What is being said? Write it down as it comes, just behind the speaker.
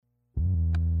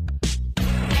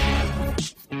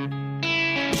And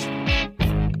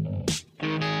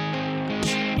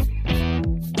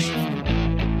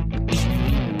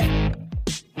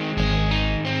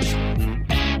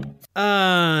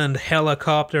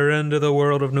helicopter into the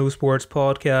World of No Sports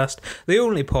podcast, the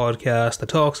only podcast that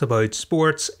talks about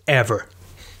sports ever.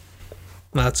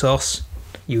 That's us.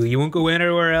 You won't go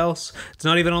anywhere else. It's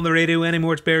not even on the radio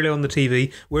anymore. It's barely on the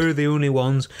TV. We're the only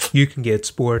ones you can get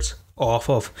sports off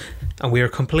of. And we are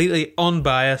completely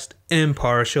unbiased,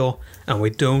 impartial, and we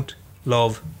don't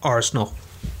love Arsenal.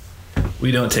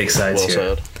 We don't take sides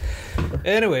here. Said.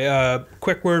 Anyway,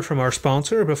 quick word from our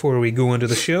sponsor before we go into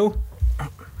the show.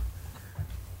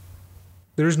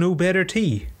 There's no better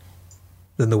tea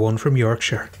than the one from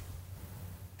Yorkshire.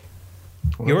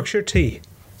 Yorkshire tea.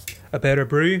 A better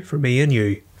brew for me and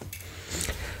you.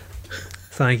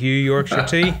 Thank you, Yorkshire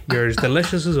tea. You're as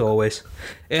delicious as always.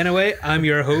 Anyway, I'm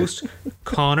your host,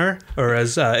 Connor, or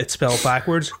as it's spelled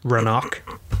backwards, Rannoch.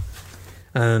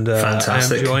 And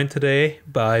I'm joined today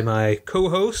by my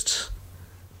co-hosts.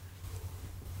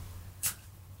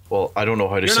 Well, I don't know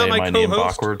how to say my name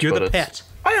backwards. You're but the it's pet.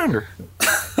 Islander.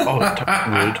 Oh,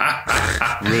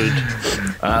 rude.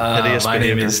 My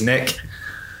name is Nick,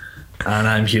 and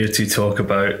I'm here to talk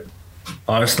about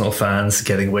Arsenal fans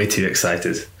getting way too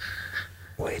excited.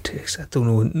 Way too excited. Don't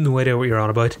know, no idea what you're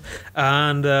on about.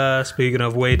 And speaking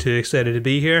of way too excited to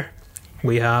be here,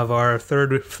 we have our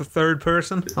third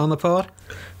person on the pod.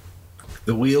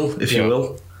 The wheel, if you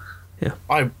will. Yeah,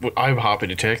 I'm happy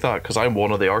to take that because I'm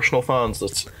one of the Arsenal fans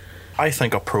that's, I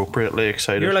think, appropriately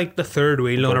excited. you're like the third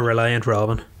wheel on a Reliant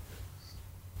Robin.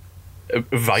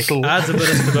 Vital. Adds a bit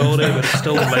of stability, but it's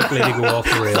still likely to go off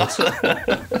the rails.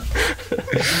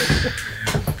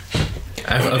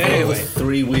 Of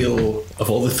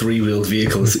all the three-wheeled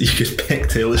vehicles that you could pick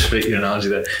to illustrate your analogy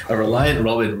there, a Reliant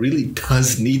Robin really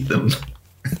does need them.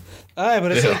 Aye,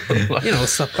 but it's like,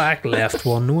 it's the back left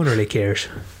one. No one really cares.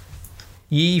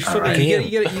 You get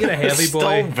a heavy Still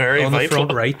boy very on the vital.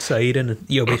 front right side, and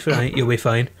you'll be fine. You'll be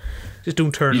fine. Just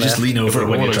don't turn You left. just lean over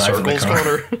when you're driving the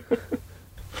car.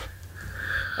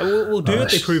 We'll do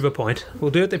it. They prove a point.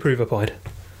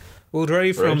 We'll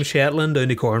drive from Shetland down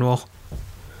to Cornwall.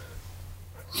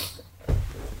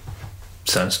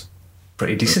 Sounds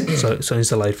pretty decent. So, sounds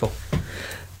delightful.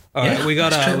 All right, we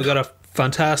got a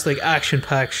fantastic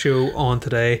action-packed show on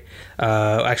today.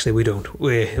 Actually, we don't.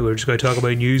 We're just going to talk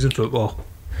about news and football.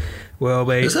 We'll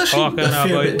be talking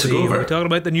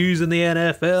about the news in the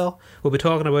NFL. We'll be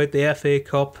talking about the FA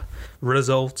Cup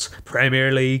results,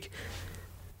 Premier League,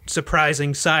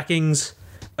 surprising sackings,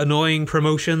 annoying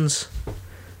promotions,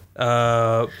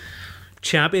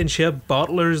 championship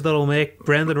bottlers that'll make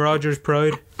Brendan Rodgers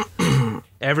proud.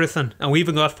 Everything. And we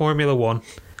even got Formula 1.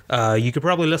 You could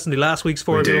probably listen to last week's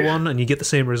Formula 1 and you get the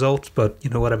same results, but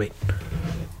you know what I mean.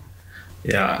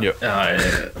 Yeah. Yep.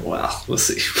 Well, we'll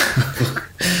see.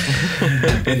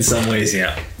 In some ways,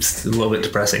 yeah. It's a little bit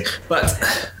depressing.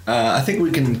 But I think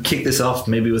we can kick this off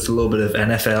maybe with a little bit of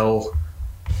NFL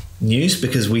news,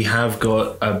 because we have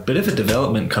got a bit of a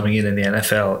development coming in the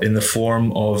NFL in the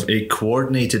form of a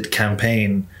coordinated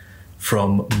campaign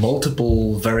from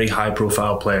multiple very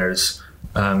high-profile players.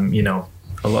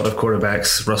 A lot of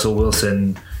quarterbacks, Russell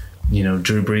Wilson,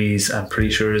 Drew Brees, I'm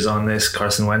pretty sure is on this.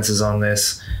 Carson Wentz is on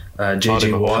this.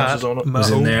 JJ Watt is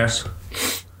in there.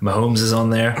 Mahomes is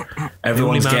on there.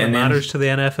 Everyone's getting in. Matters to the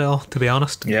NFL, to be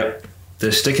honest. Yep.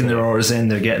 They're sticking their orders in.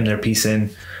 They're getting their piece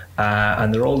in.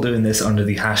 And they're all doing this under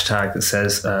the hashtag that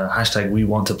says hashtag we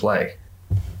want to play.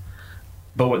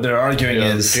 But what they're arguing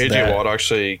is JJ Watt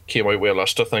actually came out with a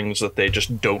list of things that they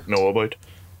just don't know about.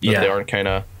 That they aren't kind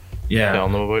of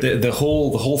telling them about. The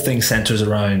whole thing centers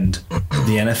around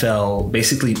the NFL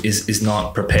basically is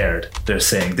not prepared. They're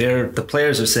saying the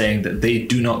players are saying that they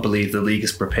do not believe the league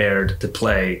is prepared to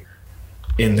play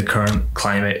in the current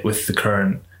climate with the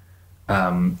current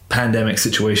pandemic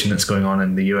situation that's going on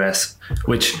in the US,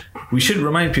 which we should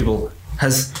remind people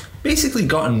has basically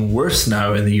gotten worse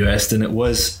now in the US than it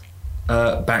was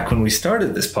back when we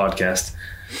started this podcast,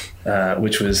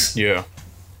 which was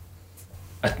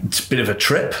it's a bit of a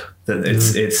trip. That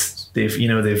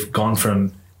they've gone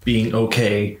from being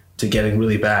okay to getting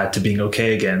really bad to being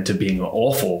okay again to being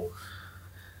awful.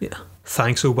 Yeah.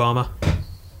 Thanks, Obama.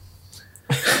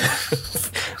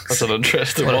 That's an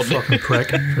interesting one. What a fucking prick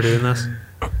for doing this.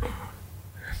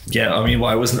 Yeah, I mean,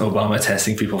 why wasn't Obama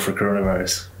testing people for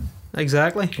coronavirus?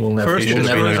 Exactly. First he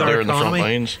destroys our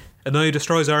economy, and now he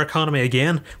destroys our economy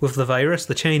again with the virus,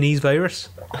 the Chinese virus.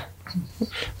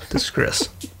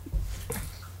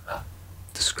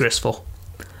 Disgraceful.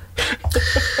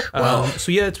 Well,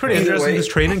 so yeah, it's pretty interesting. These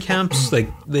training camps, like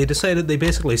they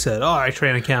basically said, "All right,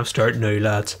 training camp start now,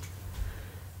 lads."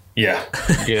 Yeah.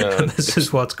 This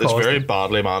is what's caused. It's very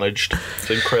badly managed. It's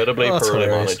incredibly poorly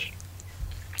managed.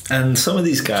 And some of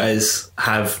these guys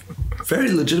have very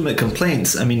legitimate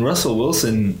complaints. I mean, Russell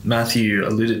Wilson, Matthew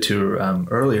alluded to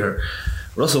earlier.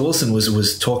 Russell Wilson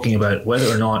was talking about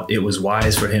whether or not it was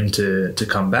wise for him to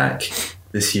come back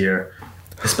this year,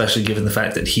 especially given the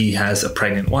fact that he has a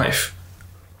pregnant wife.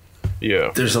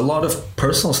 Yeah. There's a lot of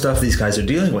personal stuff these guys are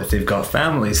dealing with. They've got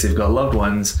families, they've got loved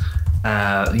ones,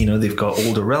 they've got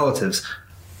older relatives.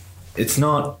 It's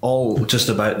not all just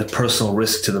about the personal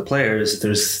risk to the players.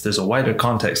 There's a wider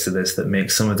context to this that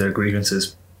makes some of their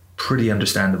grievances pretty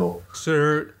understandable.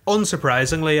 So,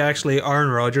 unsurprisingly, actually, Aaron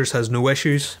Rodgers has no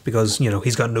issues because,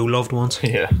 he's got no loved ones.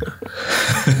 Yeah.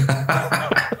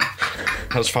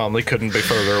 His family couldn't be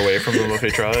further away from him if he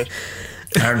tried.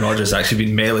 Aaron Rodgers has actually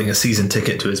been mailing a season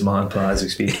ticket to his mom and pa as we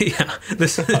speak. Yeah.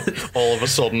 All of a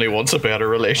sudden he wants a better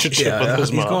relationship with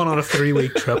his mom. He's going on a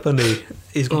 3-week trip and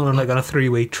he's going on a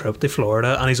 3-week trip to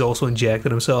Florida, and he's also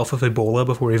injected himself with Ebola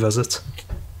before he visits.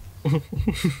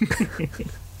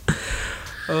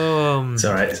 It's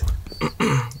alright.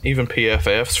 Even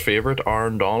PFF's favourite,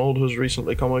 Aaron Donald, has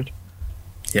recently come out.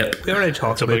 Yep. We already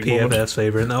talked about PFF's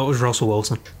favourite, and that was Russell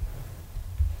Wilson.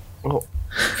 Well,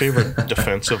 favourite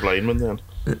defensive lineman then.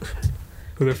 Well,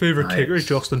 their favourite kicker is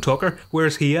Justin Tucker.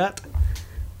 Where's he at?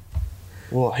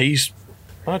 Well, he's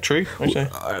true.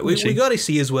 We got to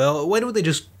see as well. Why don't they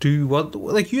just do what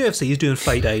UFC is doing?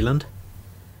 Fight Island.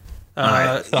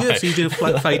 UFC is doing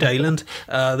Fight Island.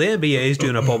 The NBA is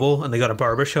doing a bubble, and they got a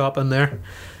barber shop in there.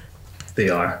 They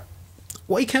are.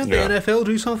 Why can't the NFL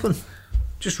do something?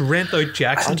 Just rent out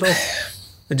Jacksonville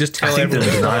and just tell everyone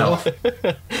they're in denial.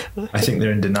 I think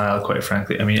they're in denial, quite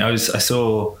frankly. I mean, I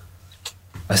saw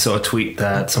a tweet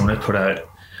that someone had put out.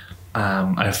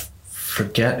 I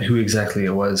forget who exactly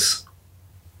it was.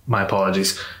 My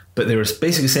apologies. But they were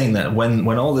basically saying that when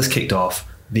all this kicked off,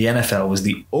 the NFL was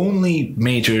the only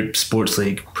major sports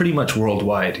league pretty much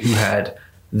worldwide who had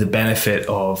the benefit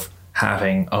of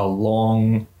having a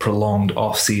long, prolonged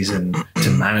off-season to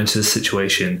manage the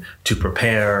situation, to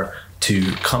prepare,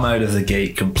 to come out of the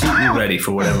gate completely ready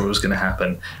for whatever was going to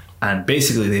happen. And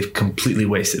basically they've completely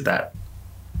wasted that.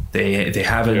 They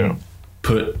haven't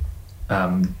put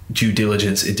due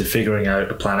diligence into figuring out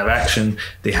a plan of action.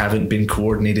 They haven't been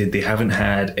coordinated. They haven't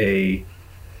had a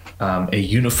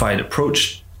unified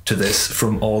approach to this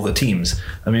from all the teams.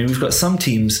 I mean, we've got some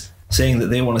teams saying that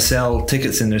they want to sell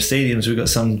tickets in their stadiums. We've got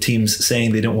some teams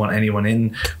saying they don't want anyone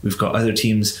in. We've got other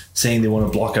teams saying they want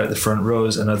to block out the front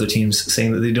rows, and other teams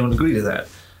saying that they don't agree to that.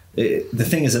 The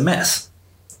thing is a mess.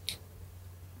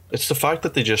 It's the fact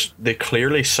that they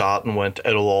clearly sat and went,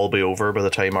 it'll all be over by the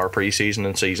time our preseason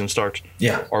and season starts.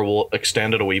 Yeah. Or we'll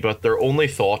extend it a wee bit. Their only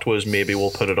thought was maybe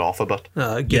we'll put it off a bit.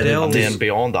 Goodell, and then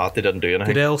beyond that, they didn't do anything.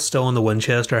 Goodell's still in the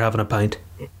Winchester having a pint.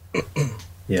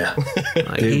 Yeah.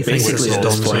 He basically at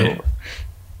this point,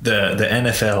 so. the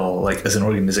NFL, like as an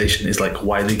organization, is like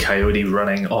Wile E. Coyote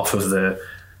running off of the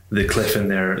cliff,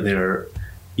 and they're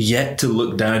yet to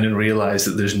look down and realize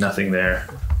that there's nothing there.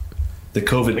 The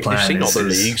COVID plan is other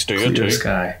leagues do it clear too.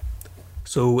 Sky.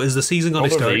 So is the season going to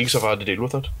start? Other leagues have had to deal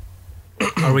with it.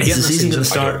 Are we getting the season going to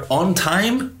start on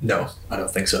time? No, I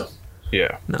don't think so.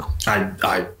 Yeah. No.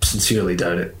 I sincerely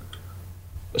doubt it.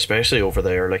 Especially over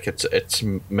there, like it's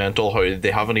mental how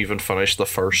they haven't even finished the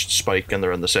first spike and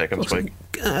they're in the second spike.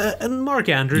 And Mark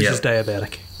Andrews is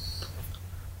diabetic.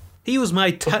 He was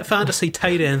my fantasy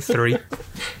tight end 3.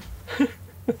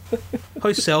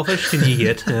 How selfish can you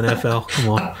get, NFL? Come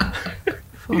on.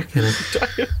 Fucking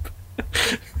hell.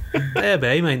 Yeah,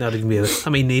 but he might not even be able to. I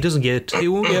mean, he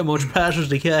won't get much passes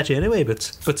to catch anyway, but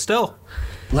still.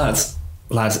 Lads,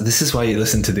 this is why you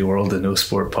listen to the World of No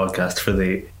Sport podcast, for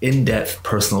the in-depth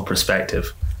personal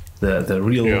perspective, the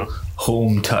real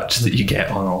home touch that you get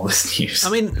on all this news.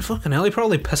 I mean, fucking hell, he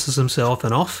probably pisses himself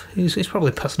enough. He's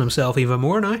probably pissing himself even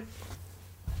more now.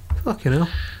 Fucking hell.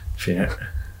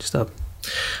 Fair. Just a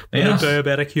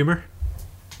diabetic humour.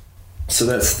 So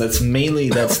that's mainly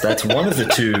that's one of the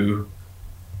two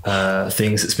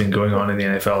things that's been going on in the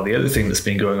NFL. The other thing that's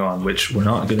been going on, which we're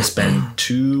not going to spend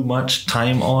too much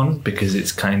time on because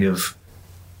it's kind of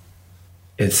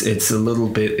it's a little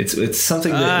bit it's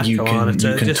something that you can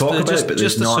talk about, but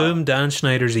there's not. Just assume Dan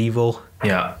Schneider's evil.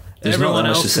 Yeah, there's everyone not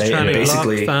much else to say. Is trying to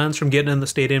basically block fans from getting in the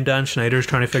stadium. Dan Schneider's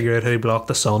trying to figure out how to block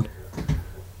the sun.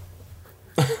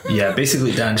 Yeah,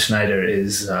 basically Dan Schneider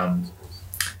isn't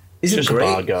just great,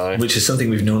 a bad guy, which is something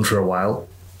we've known for a while,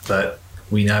 but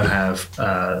we now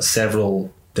have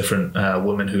several different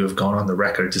women who have gone on the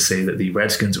record to say that the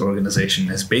Redskins organization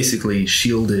has basically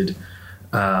shielded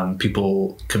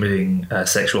people committing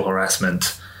sexual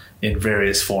harassment in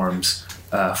various forms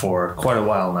for quite a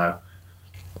while now.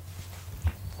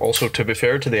 Also, to be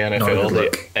fair to the Not a NFL, good they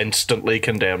look. instantly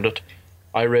condemned it.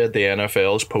 I read the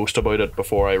NFL's post about it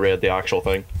before I read the actual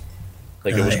thing.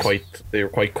 Like it was Nice. they were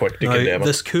quite quick to Now, condemn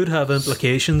this it. could have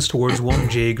implications towards one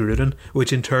Jay Gruden,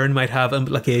 which in turn might have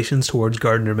implications towards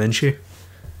Gardner Minshew.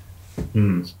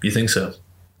 You think so?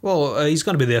 Well, he's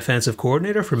going to be the offensive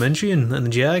coordinator for Minshew and the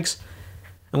Jags.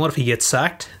 And what if he gets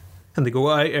sacked? And they go,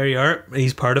 "Ah, there you are,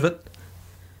 he's part of it."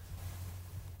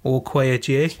 Old quiet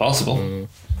Jay. Possible.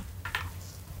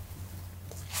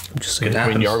 I'm just saying. Could I mean,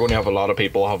 happen. you're going to have a lot of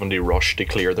people having to rush to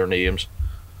clear their names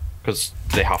because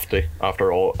they have to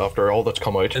after all that's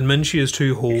come out. And Minshew is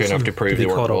too wholesome have to prove be they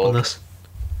weren't caught up in involved. this.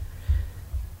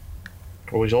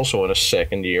 Well, he's also in his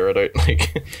second year at it.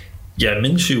 Like, Yeah,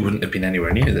 Minshew wouldn't have been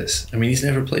anywhere near this. I mean, he's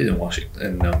never played in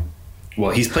Washington.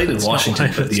 Well, he's played in That's not Washington,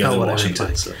 what I- but that's the not other what I Washington.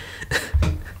 implied. So.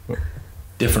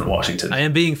 Different Washington. I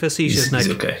am being facetious, He's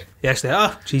Nick. okay. Yes,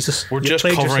 Jesus. we're you just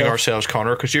played covering yourself. ourselves,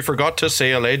 Connor, because you forgot to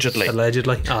say allegedly.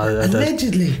 Allegedly. I did.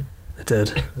 Allegedly. I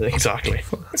did. Exactly.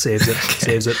 That saves it.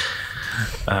 Saves it.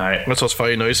 All right. That's what's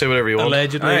fine now. Say whatever you want.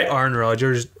 Allegedly, Alright. Aaron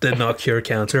Rodgers did not cure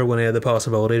cancer when he had the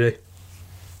possibility to.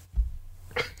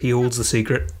 He holds the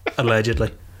secret.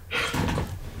 Allegedly.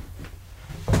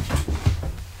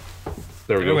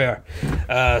 There we Here go. we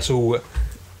are. So,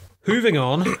 moving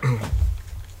on.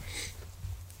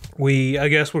 I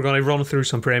guess we're going to run through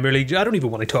some Premier League. I don't even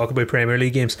want to talk about Premier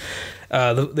League games.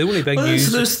 The only big Well,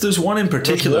 news. there's one in There's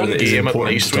particular one that is game at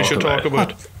important least to we should talk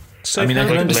about. I mean, I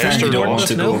can Like understand Leicester you don't want lost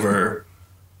to go over.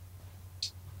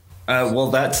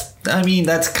 Well, that's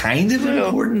kind of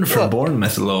important for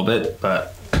Bournemouth a little bit,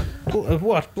 but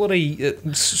What? Bloody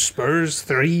Spurs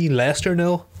 3, Leicester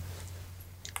 0?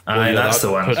 aye, that's that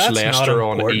the one. puts That's Leicester not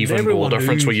on important. even goal Everyone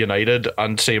difference knew- with United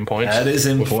and same points. That is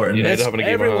important. United having a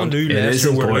game Everyone around. knew It is Leicester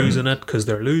were important. losing it because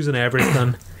they're losing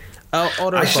everything.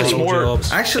 Other Actually, it's bottle more-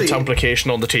 jobs. Actually, Its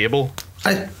implication on the table.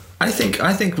 I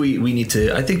think we need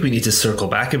to circle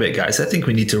back a bit, guys. I think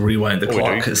we need to rewind the We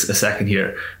clock do. a second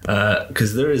here,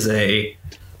 because there is a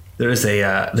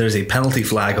penalty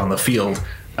flag on the field.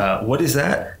 What is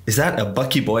that? Is that a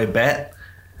Bucky Boy bet?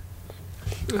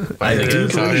 I think do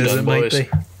it's believe done, it might boys. be.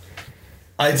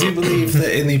 I do believe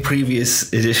that in the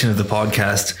previous edition of the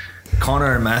podcast,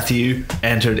 Connor and Matthew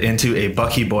entered into a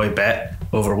Bucky Boy bet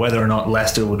over whether or not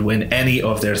Leicester would win any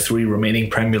of their 3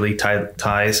 remaining Premier League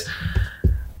ties.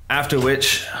 After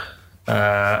which,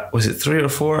 was it 3 or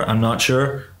 4? I'm not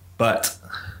sure. But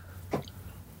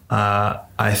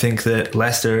I think that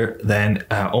Leicester then,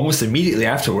 almost immediately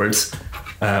afterwards,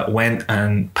 went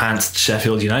and pantsed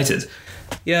Sheffield United.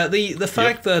 Yeah, the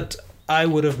fact that I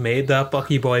would have made that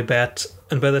Bucky Boy bet,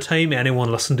 and by the time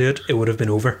anyone listened to it, it would have been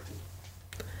over.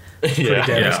 Pretty Yeah.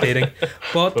 devastating.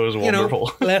 But, That was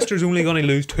wonderful. Leicester's only going to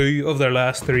lose 2 of their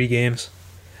last 3 games.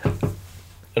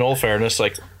 In all fairness,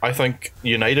 like I think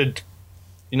United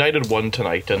won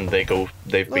tonight and they've Oh,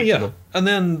 beaten yeah. them. And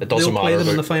then It doesn't they'll play matter them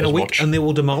in the about final as week much. and they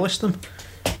will demolish them.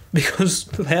 Because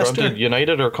Leicester. Granted,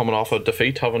 United are coming off a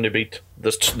defeat, having to beat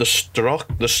the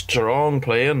strong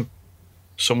playing.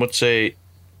 Some would say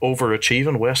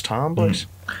overachieving West Ham boys.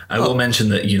 I will mention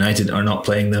that United are not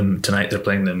playing them tonight. They're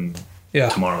playing them Yeah.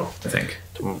 tomorrow, I think.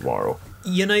 Tomorrow,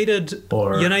 United's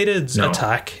No,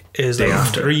 attack is day like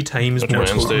after. 3 times it's more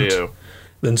Wednesday. potent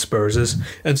than Spurs's.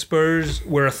 And Spurs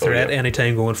were a threat yeah.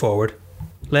 anytime going forward.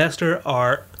 Leicester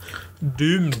are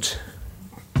doomed.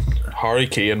 Harry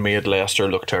Kane made Leicester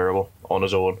look terrible on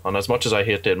his own, and as much as I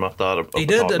hate to admit that, He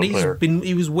did, and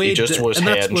he was weighed. just was and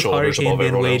that's head and with Harry shoulders Kane above being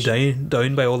everyone weighed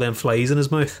down by all them flies in his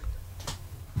mouth.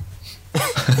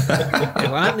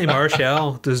 Anthony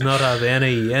Martial does not have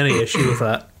any issue with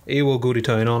that. He will go to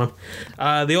town on him.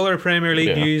 The other Premier League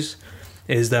Yeah. news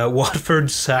is that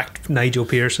Watford sacked Nigel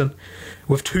Pearson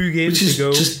with 2 games Which is to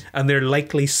go, just- and they're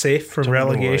likely safe from Don't know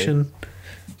relegation.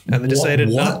 And they decided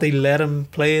What? not to let him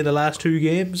play the last 2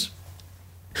 games.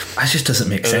 That just doesn't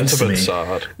make It's sense a to bit me.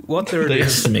 sad. What they're They- doing. It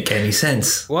doesn't make any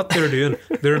sense. What they're doing,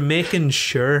 they're making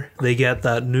sure they get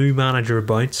that new manager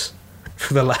bounce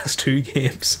for the last 2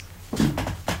 games.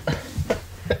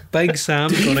 Big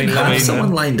Sam's Did he going to even have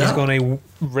someone lined he's up? going to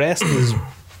rest his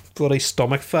bloody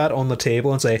stomach fat on the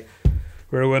table and say,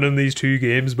 "We're winning these 2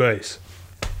 games, boys."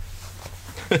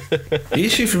 The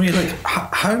issue for me, like,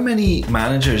 how many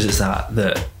managers is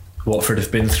that Watford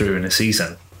have been through in a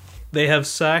season? They have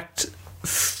sacked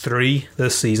 3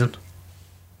 this season.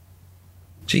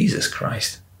 Jesus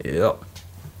Christ. Yep.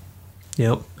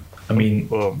 I mean,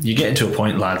 Well- you get into a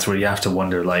point, lads, where you have to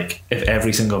wonder, like, if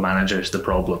every single manager is the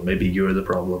problem, maybe you're the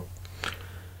problem.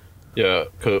 Yeah,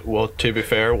 well, to be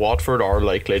fair, Watford are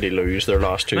likely to lose their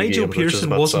last two Nigel games, which is a Pearson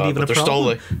bit wasn't sad, even a but they're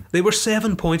problem. still They were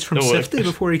 7 points from No, Sifty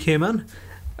before he came in.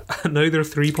 And now they're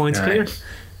 3 points clear.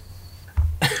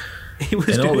 He was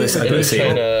In all doing this, I gotta say,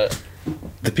 kinda,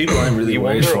 the people I'm really you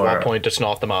worried wonder for. at what point it's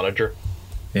not the manager,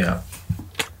 Yeah.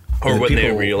 or The when they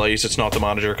people- realise it's not the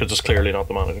manager, because it's clearly not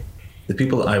the manager. The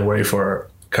people that I worry for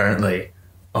currently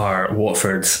are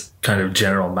Watford's kind of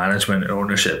general management and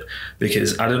ownership,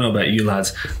 because I don't know about you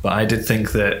lads, but I did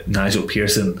think that Nigel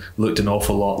Pearson looked an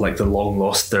awful lot like the long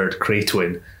lost third Cray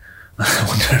twin. I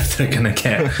wonder if they're going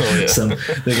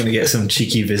to get some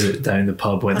cheeky visit down the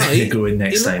pub when they go in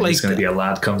next time. There's going to be a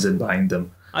lad comes in behind them.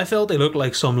 I felt they looked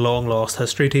like some long lost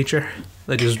history teacher.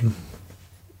 They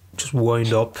just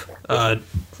wind up. They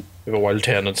have a wild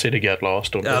tendency to get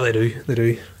lost, don't Yeah, they? they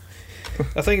do.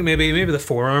 I think maybe the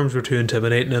forearms were too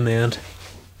intimidating in the end.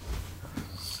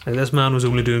 Like, this man was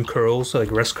only doing curls, like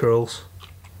wrist curls,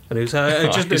 and he was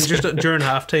just during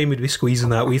halftime he'd be squeezing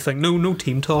that wee thing. No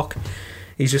team talk.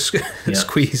 He's just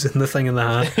squeezing the thing in the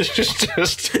hand. He's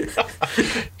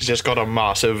just got a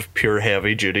massive, pure,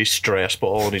 heavy duty stress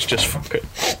ball, and he's just fucking.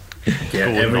 Yeah,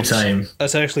 every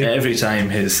time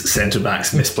his centre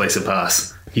backs misplace a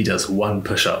pass, he does one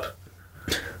push up.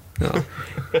 No.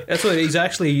 That's what he's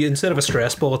actually, instead of a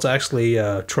stress ball, it's actually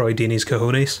Troy Deeney's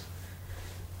cojones.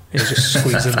 He's just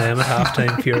squeezing them at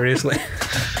halftime furiously.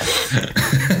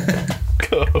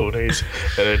 Cojones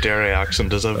in a Derry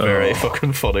accent is a very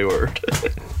fucking funny word.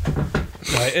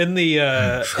 Right, in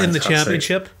the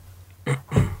championship.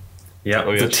 Yeah,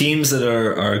 the teams that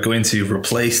are going to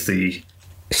replace the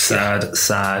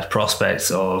sad prospects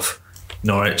of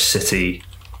Norwich City,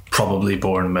 probably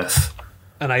Bournemouth,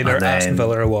 And either Aston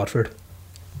Villa or Watford.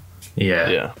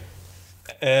 Yeah.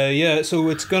 So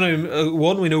it's gonna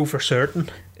one we know for certain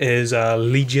is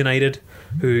Leeds United,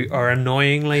 who are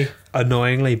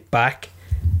annoyingly back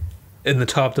in the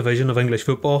top division of English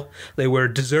football. They were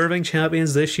deserving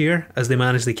champions this year as they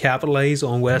managed to capitalise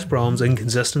on West Brom's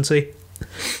inconsistency.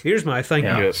 Here's my thing.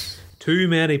 Yes. Too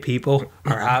many people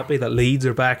are happy that Leeds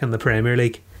are back in the Premier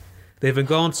League. They've been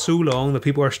gone so long that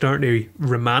people are starting to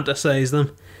romanticise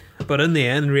them. But in the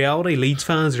end, in reality, Leeds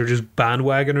fans are just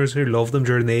bandwagoners who loved them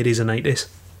during the 80s and 90s.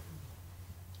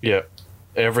 Yeah.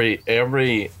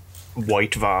 Every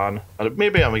white van, and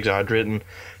maybe I'm exaggerating,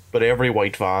 but every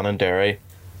white van in Derry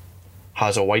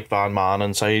has a white van man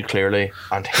inside, clearly,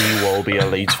 and he will be a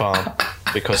Leeds fan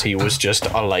because he was just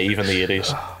alive in the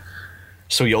 80s.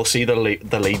 So you'll see the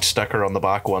Leeds sticker on the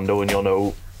back window and you'll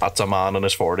know that's a man in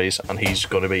his 40s and he's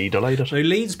going to be delighted. Now,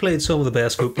 Leeds played some of the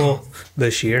best football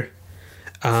this year.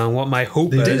 And what my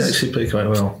hope They did actually play quite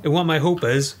well. And what my hope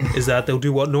is that they'll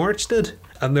do what Norwich did,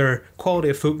 and their quality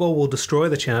of football will destroy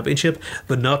the Championship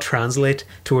but not translate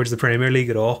towards the Premier League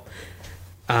at all.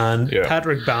 And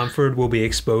Patrick Bamford will be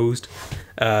exposed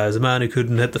as a man who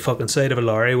couldn't hit the fucking side of a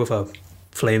lorry with a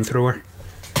flamethrower.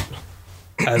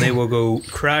 And they will go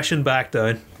crashing back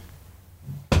down.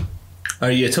 Are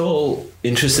you at all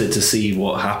interested to see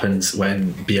what happens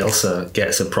when Bielsa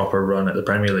gets a proper run at the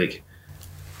Premier League?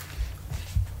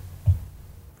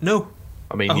 No.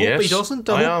 I mean, I yes. hope he doesn't.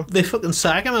 I hope they fucking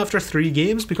sack him after 3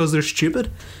 games because they're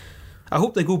stupid. I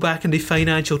hope they go back into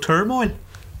financial turmoil.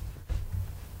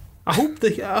 I hope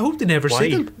they never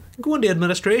see them. Go into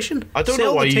administration. I don't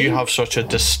know why you have such a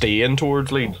disdain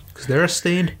towards Leeds. Because they're a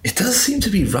stain. It does seem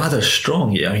to be rather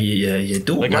strong. You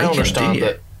don't like I understand it, do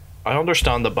you? that. I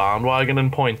understand the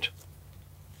bandwagoning point,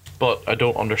 but I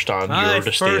don't understand your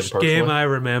disdain first personally. game I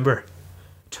remember,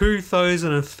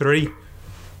 2003.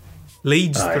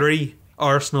 Leeds 3,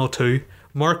 Arsenal 2.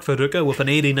 Mark Viduka with an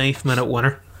 89th minute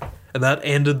winner, and that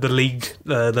ended the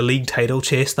league title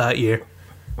chase that year.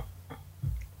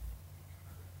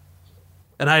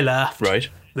 And I laughed. Right.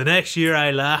 The next year I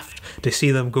laughed to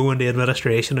see them go into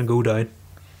administration and go down.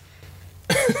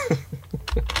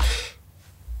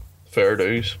 Fair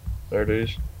dues.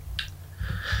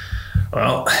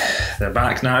 Well, they're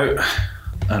back now,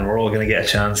 and we're all going to get a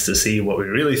chance to see what we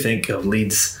really think of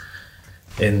Leeds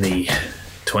in the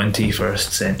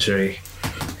 21st century.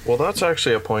 Well, that's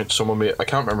actually a point someone made. I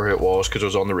can't remember who it was because it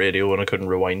was on the radio and I couldn't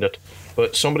rewind it.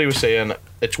 But somebody was saying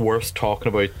it's worth talking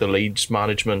about the Leeds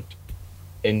management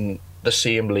in the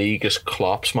same league as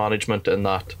Klopp's management, in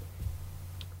that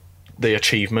the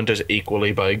achievement is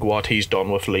equally big. What he's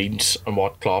done with Leeds and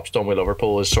what Klopp's done with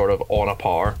Liverpool is sort of on a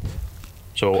par.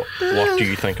 So what do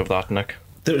you think of that, Nick?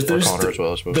 There's Connor as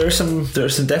well, I suppose.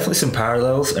 There's definitely some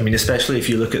parallels. I mean, especially if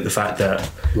you look at the fact that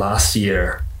last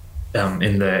year,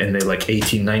 in the like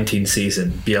 18-19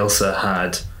 season, Bielsa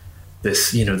had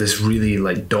this really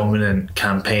like dominant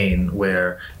campaign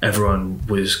where everyone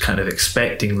was kind of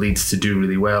expecting Leeds to do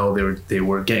really well. They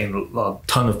were getting a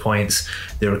ton of points.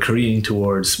 They were careening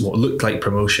towards what looked like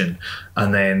promotion,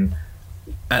 and then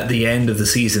at the end of the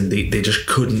season, they just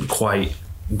couldn't quite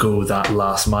go that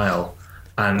last mile.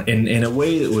 And in a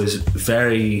way that was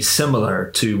very similar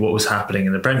to what was happening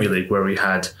in the Premier League, where we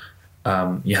had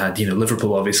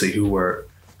Liverpool obviously who were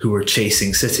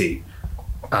chasing City.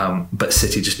 But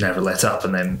City just never let up,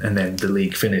 and then the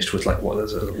league finished with like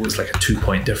was like a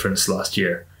 2-point difference last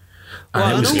year,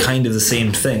 and it was kind of the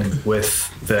same thing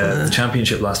with the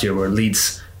Championship last year, where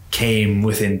Leeds came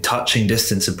within touching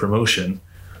distance of promotion,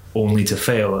 only to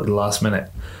fail at the last minute.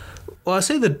 Well, I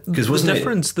say the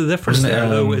difference there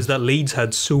though is that Leeds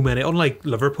had so many, unlike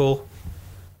Liverpool,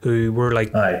 who were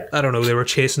like I don't know, they were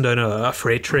chasing down a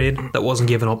freight train that wasn't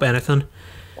giving up anything.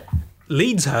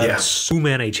 Leeds had so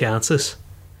many chances.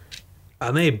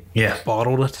 And they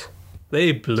bottled it.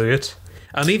 They blew it.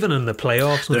 And even in the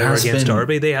playoffs when they were against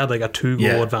Derby, they had like a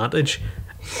 2-goal advantage.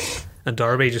 And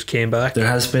Derby just came back. There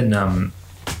has been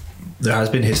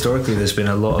historically, there's been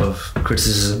a lot of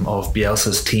criticism of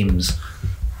Bielsa's teams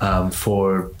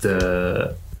for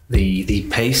the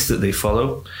pace that they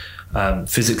follow.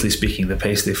 Physically speaking, the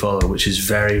pace they follow, which is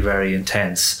very, very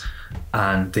intense.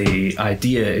 And the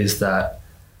idea is that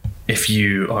if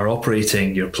you are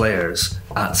operating your players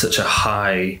at such a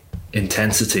high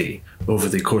intensity over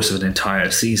the course of an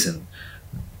entire season,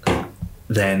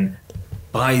 then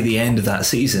by the end of that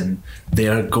season, they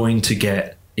are going to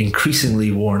get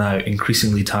increasingly worn out,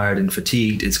 increasingly tired and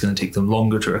fatigued. It's going to take them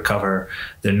longer to recover.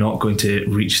 They're not going to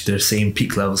reach their same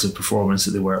peak levels of performance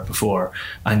that they were at before.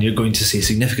 And you're going to see a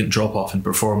significant drop off in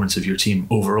performance of your team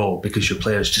overall because your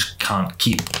players just can't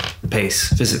keep the pace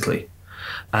physically.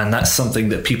 And that's something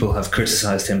that people have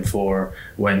criticised him for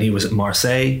when he was at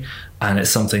Marseille, and it's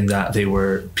something that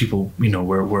people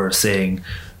were saying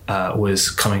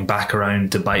was coming back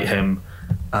around to bite him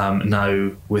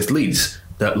now with Leeds.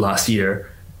 That last year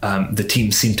the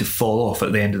team seemed to fall off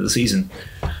at the end of the season.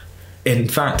 In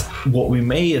fact, what we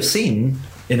may have seen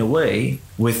in a way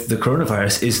with the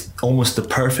coronavirus is almost the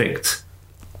perfect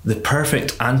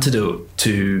antidote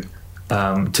to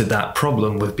that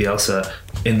problem with Bielsa,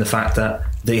 in the fact that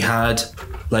they had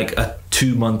like a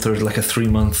 2-month or like a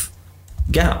 3-month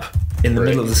gap in the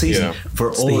middle of the season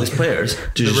for all his players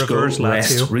to just go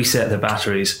rest, reset their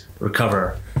batteries,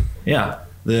 recover. Yeah,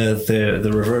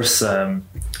 the reverse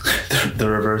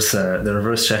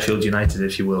Sheffield United,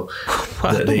 if you will.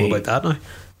 I don't know about that now.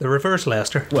 The reverse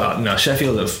Leicester. Well, no,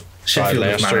 Sheffield have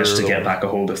managed to get back a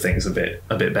hold of things a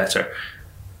bit better.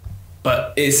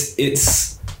 But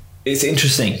it's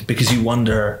interesting because you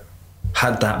wonder,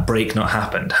 had that break not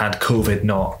happened, had COVID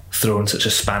not thrown such a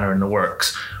spanner in the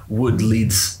works, would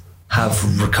Leeds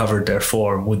have recovered their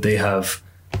form? Would they have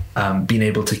been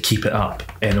able to keep it up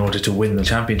in order to win the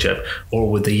Championship? Or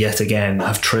would they yet again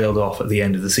have trailed off at the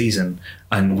end of the season,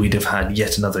 and we'd have had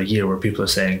yet another year where people are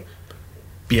saying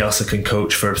Bielsa can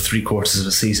coach for 3/4 of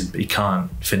a season, but he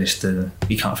can't finish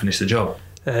the job?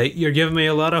 You're giving me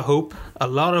a lot of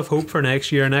hope for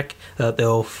next year, Nick, that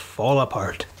they'll fall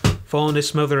apart, fall into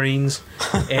smithereens,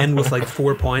 end with like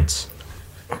 4 points.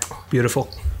 Beautiful.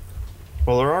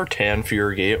 Well, there are 10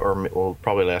 fewer games, or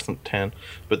probably less than 10,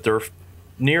 but there are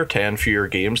near 10 fewer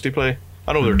games to play.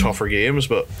 I know they're tougher games,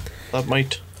 but that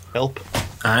might help.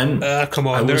 Come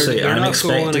on, they're not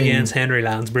going against Henry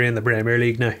Lansbury in the Premier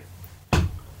League now.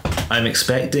 I'm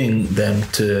expecting them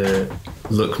to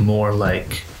look more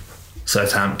like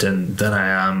Southampton than I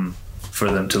am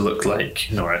for them to look like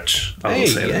Norwich.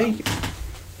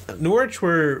 Norwich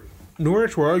were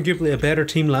arguably a better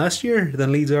team last year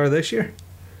than Leeds are this year.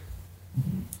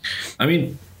 I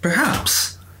mean,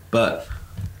 perhaps, but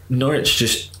Norwich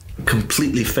just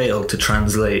completely failed to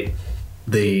translate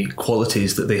the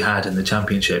qualities that they had in the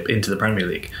Championship into the Premier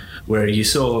League, where you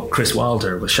saw Chris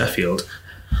Wilder with Sheffield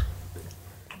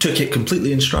took it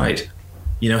completely in stride.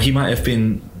 You know, he might have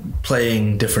been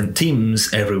playing different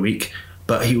teams every week,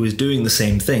 but he was doing the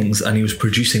same things and he was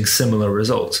producing similar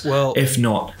results, if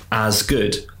not as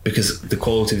good, because the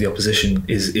quality of the opposition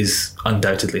is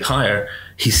undoubtedly higher.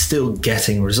 He's still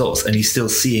getting results, and he's still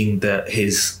seeing that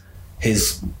his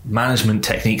management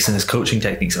techniques and his coaching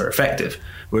techniques are effective.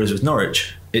 Whereas with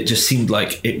Norwich, it just seemed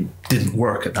like it didn't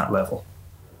work at that level.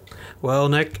 Well,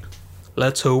 Nick,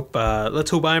 let's hope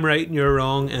I'm right and you're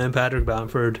wrong, and Patrick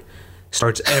Bamford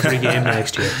starts every game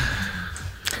next year.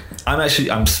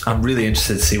 I'm really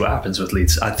interested to see what happens with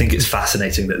Leeds. I think it's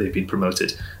fascinating that they've been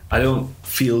promoted. I don't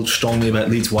feel strongly about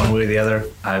Leeds one way or the other.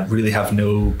 I really have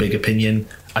no big opinion.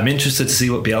 I'm interested to see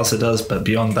what Bielsa does, but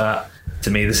beyond that,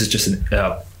 to me, this is just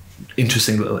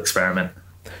interesting little experiment.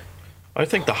 I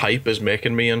think the hype is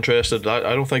making me interested.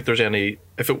 I don't think there's any.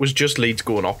 If it was just Leeds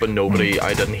going up and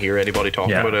I didn't hear anybody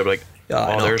talking about it, I'd be like,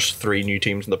 there's 3 new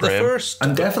teams in the Prem.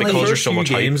 I'm definitely because there's so much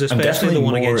games, hype. Especially the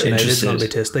one against United, is going to be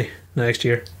tasty next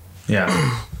year. Yeah.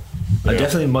 I'm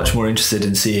definitely much more interested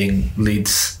in seeing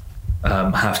Leeds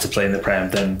have to play in the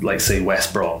Prem than, like, say,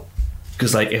 West Brom.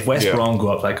 Because, like, if West Brom go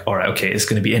up, like, all right, okay, it's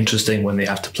going to be interesting when they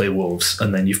have to play Wolves,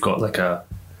 and then you've got like a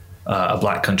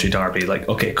Black Country derby, like,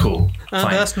 okay, cool, and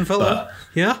fine. Aston Villa,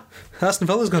 Aston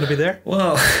Villa's going to be there.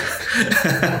 Well,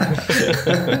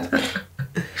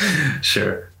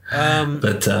 sure,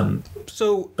 but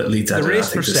Leeds, the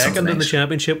race for second in the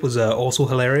championship was also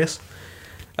hilarious.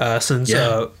 Since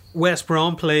West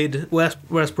Brom played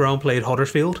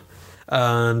Huddersfield,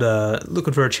 and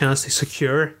looking for a chance to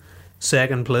secure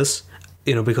second place.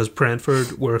 Because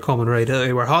Brentford were coming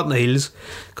they were hot in the heels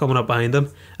coming up behind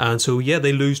them, and so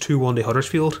they lose 2-1 to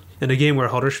Huddersfield in a game where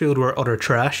Huddersfield were utter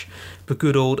trash, but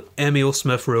good old Emile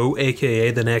Smith Rowe,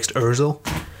 aka the next Ozil,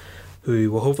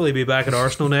 who will hopefully be back at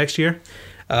Arsenal next year,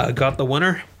 got the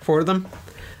winner for them,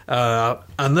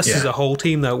 and this is a whole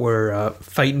team that were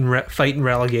fighting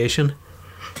relegation.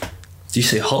 Do you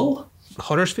say Hull?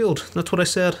 Huddersfield, that's what I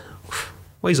said.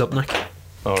 Wise up, Nick.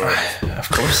 Alright, of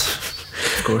course,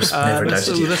 never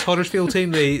doubted you. This Huddersfield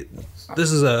team,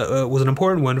 this is was an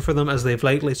important win for them, as they've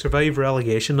likely survived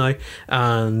relegation now,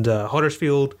 and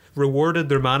Huddersfield rewarded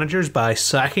their managers by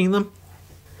sacking them.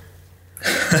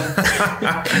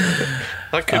 That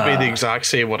could be the exact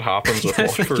same what happens with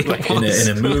Watford, like in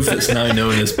a move that's now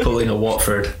known as pulling a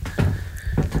Watford.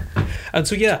 And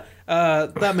so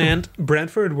that meant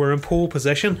Brentford were in pole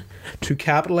position to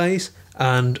capitalise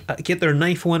and get their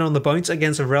 9th win on the bounce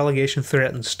against a relegation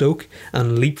threatened Stoke,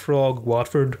 and leapfrog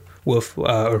West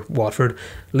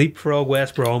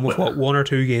Brom with 1 or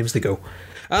 2 games to go.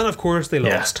 And of course they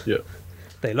lost. Yeah.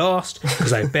 They lost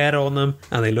because I bet on them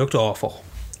and they looked awful.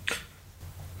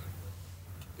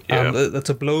 Yeah. That's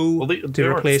a blow to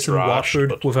replacing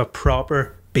Watford with a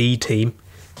proper B team.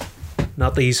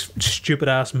 Not these stupid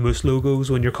ass moose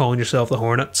logos when you're calling yourself the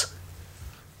Hornets.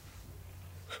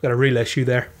 Got a real issue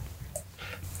there.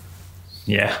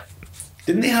 Yeah.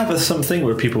 Didn't they have something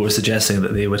where people were suggesting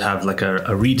that they would have like a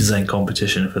redesign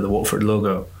competition for the Watford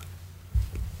logo?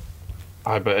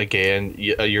 But again,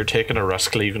 you're taking a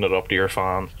risk leaving it up to your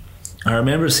fan. I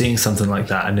remember seeing something like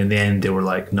that, and in the end they were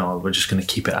like, no, we're just going to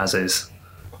keep it as is.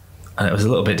 And it was a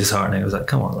little bit disheartening. I was like,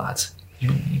 come on lads,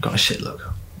 you got a shit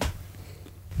logo.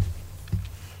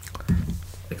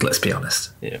 Like, let's be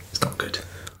honest, it's not good.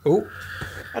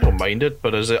 I don't mind it,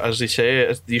 but as they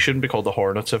say, you shouldn't be called the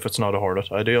Hornets if it's not a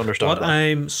Hornet. I do understand what that.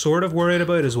 I'm sort of worried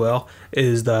about as well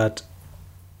is that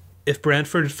if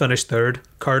Brentford finish 3rd,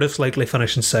 Cardiff's likely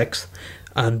finishing 6th,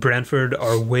 and Brentford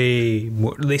are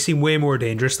they seem way more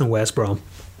dangerous than West Brom.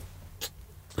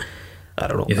 I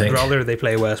don't know. I'd rather they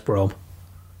play West Brom.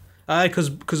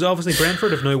 Because obviously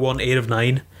Brentford have now won 8 of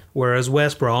 9, whereas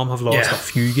West Brom have lost a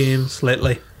few games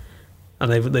lately.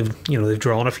 And they've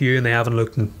drawn a few, and they haven't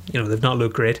looked, they've not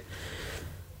looked great.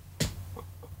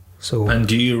 So, and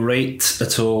do you rate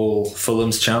at all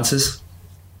Fulham's chances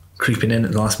creeping in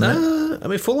at the last minute? I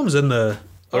mean, Fulham's in the.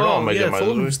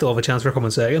 Fulham still have a chance for coming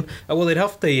second. Well, they'd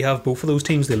have to have both of those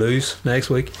teams they lose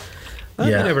next week. You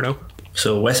never know.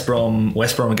 So West Brom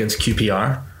against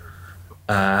QPR,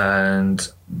 and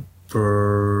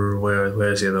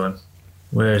where's the other one?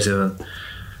 Where's the other one?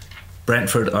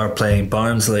 Brentford are playing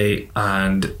Barnsley,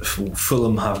 and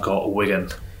Fulham have got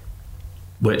Wigan,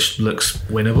 which looks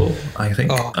winnable, I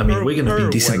think. Wigan have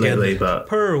been decent lately, but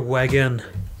per Wigan,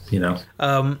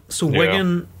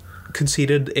 Wigan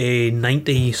conceded a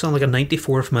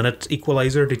 94th minute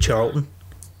equaliser to Charlton.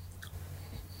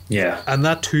 Yeah, and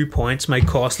that 2 points might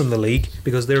cost them the league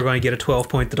because they're going to get a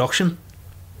 12-point deduction,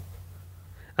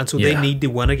 and so they need to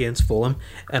win against Fulham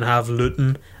and have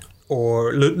Luton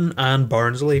and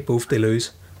Barnsley both they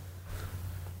lose.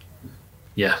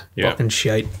 Yeah. Fucking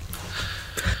shite.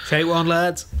 Shite one,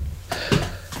 lads.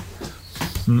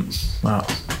 Wow.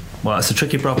 Well, it's a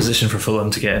tricky proposition for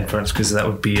Fulham to get in first, because that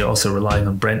would be also relying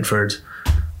on Brentford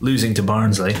losing to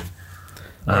Barnsley.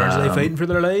 Barnsley fighting for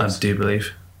their lives? I do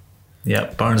believe.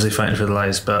 Yeah, Barnsley fighting for their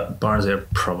lives, but Barnsley are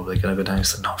probably going to go down,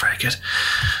 so they're not very good.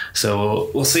 So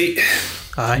we'll see.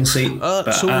 We'll see. But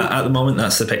at the moment,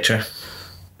 that's the picture.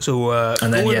 So,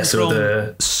 and then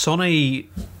the sunny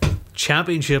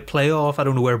championship playoff, I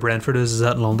don't know where Brentford is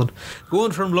that in London?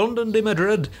 Going from London to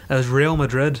Madrid, as Real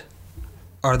Madrid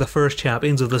are the first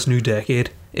champions of this new decade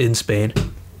in Spain.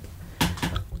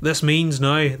 This means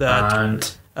now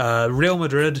that Real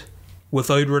Madrid,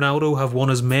 without Ronaldo, have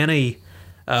won as many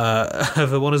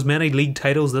have won as many league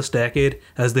titles this decade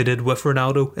as they did with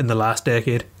Ronaldo in the last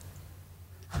decade.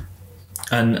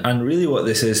 And really what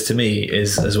this is to me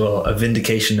is as well a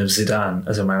vindication of Zidane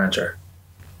as a manager.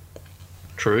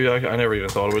 True, I never even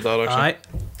thought about that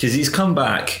actually. Because he's come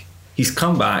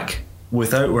back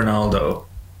without Ronaldo,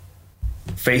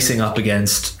 facing up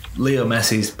against Leo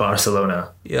Messi's Barcelona.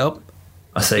 Yep.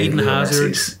 I say Eden Leo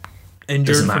Hazard, Messi's.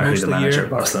 injured Doesn't for matter who most the of the manager year. of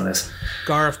Barcelona is.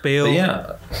 Gareth Bale, But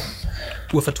yeah,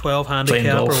 with a 12 Playing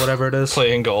handicap or golf. whatever it is.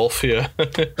 Playing golf, yeah.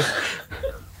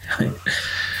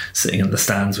 sitting in the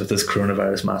stands with his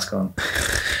coronavirus mask on.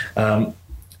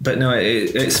 But no,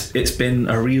 it's been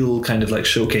a real kind of like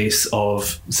showcase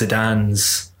of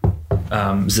Zidane's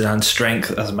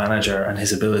strength as a manager and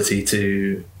his ability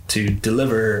to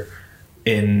deliver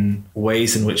in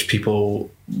ways in which people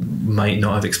might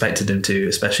not have expected him to,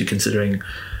 especially considering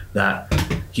that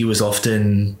he was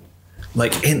often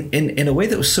like in a way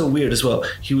that was so weird as well.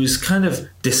 He was kind of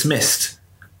dismissed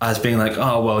as being like,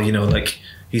 oh well, you know, like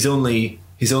he's only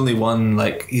won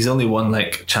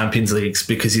Champions Leagues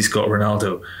because he's got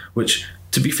Ronaldo, which,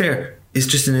 to be fair, is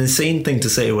just an insane thing to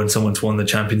say when someone's won the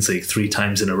Champions League 3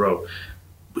 times in a row,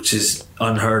 which is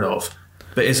unheard of.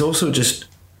 But it's also just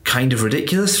kind of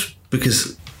ridiculous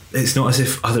because it's not as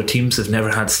if other teams have never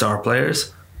had star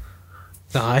players.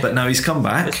 Aye. But now he's come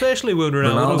back. Especially when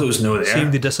Ronaldo's no there.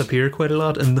 seemed to disappear quite a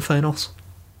lot in the finals.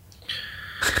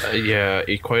 Yeah,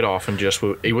 he quite often just he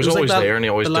was It was always like that- there and he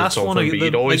always the did last one, something. But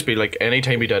he'd always like- be like,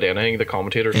 anytime he did anything, the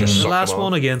commentators just The sucked last him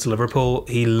one off. against Liverpool,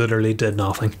 he literally did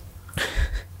nothing.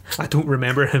 I don't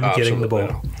remember him getting the Absolutely.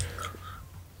 ball.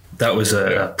 That was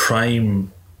a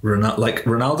prime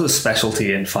Ronaldo's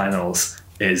specialty in finals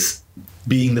is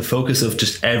being the focus of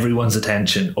just everyone's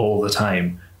attention all the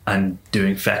time and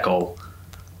doing feck all.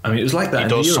 I mean, it was like that He in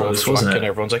the does some Euros, flick wasn't and it?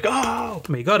 everyone's like, oh!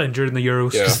 I mean, he got injured in the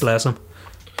Euros, Yeah. just bless him.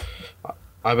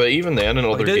 But even then, in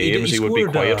other he games, he would be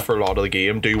scored, quiet for a lot of the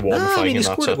game, do one I thing, mean, he and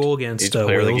that's scored a it. goal He's against the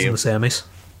player of the Wales in game. the semis.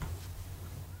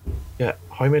 Yeah,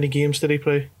 how many games did he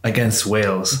play? Against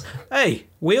Wales. Hey, They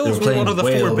Wales were were one of the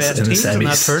playing 4 Wales best in the teams in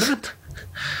that semis. tournament.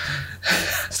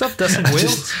 Stop dissing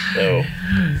Wales. Oh,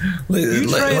 You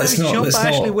try let's to not, jump let's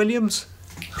Ashley not, Williams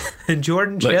and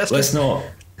Jordan look, Chester.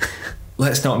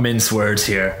 let's not mince words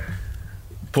here.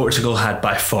 Portugal had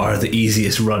by far the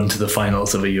easiest run to the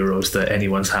finals of a Euros that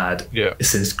anyone's had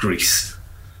since Greece.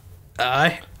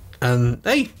 Aye. And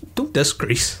hey, don't diss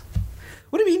Greece.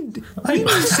 What do you mean? What do you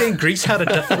mean saying Greece had a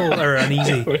difficult or an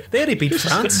easy? They had to beat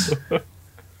France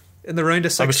in the round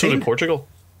of I was still in 16. Portugal.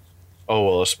 Oh,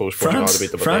 well, I suppose Portugal had to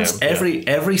beat them France again.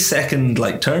 every second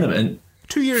tournament.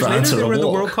 2 years France later, they are a were in the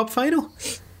walk. World Cup final.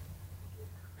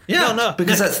 Yeah, No,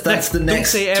 because that's the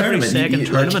next Don't say every tournament. second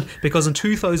tournament because in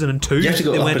 2002 You have to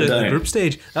go they up went and out in the down. group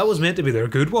stage. That was meant to be their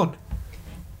good one,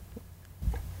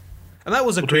 and that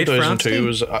was a Well, great France 2002 team.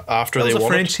 was after That they was a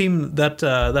won French it. team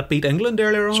that beat England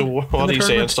earlier on. So in what the are you saying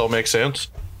tournament. still makes sense?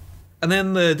 And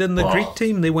then the Wow. Greek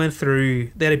team, they went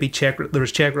through. They had to beat Czech. There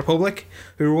was Czech Republic,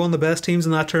 who were one of the best teams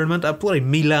in that tournament. Bloody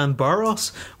Milan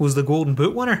Baros was the Golden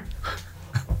Boot winner.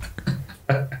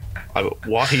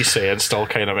 What he's saying still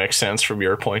kind of makes sense from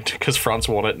your point, because France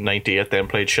won it in 98, then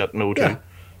played shit in 02. Yeah.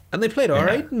 And they played all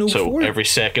right. No So four. every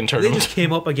second They tournament. just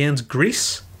came up against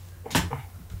Greece.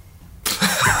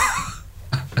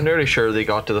 I'm nearly sure they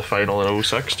got to the final in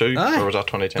 06 too. Aye. Or was that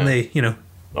 2010? And they, That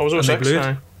was and they 06. blew it.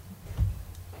 Aye.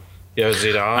 Yeah,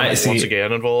 Zidane see. once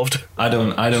again involved. I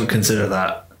don't consider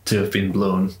that to have been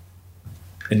blown.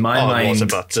 In my Oh, it mind,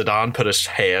 wasn't, but Zidane put his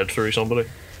head through somebody.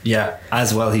 yeah,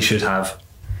 as well he should have.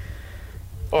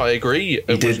 Oh, I agree.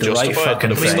 It did was the right justified, fucking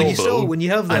but it I was mean, thing. still when blown. you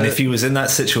have the, And if he was in that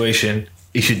situation,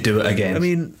 he should do it again. I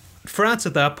mean, France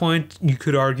at that point, you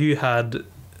could argue, had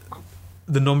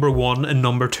the number 1 and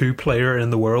number 2 player in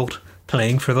the world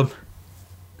playing for them.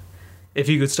 If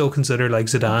you could still consider like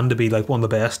Zidane to be like one of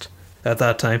the best at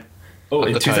that time. oh, at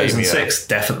in the time, 2006,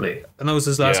 definitely. And that was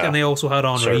his last. Yeah, And they also had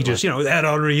Henri. certainly. Just they had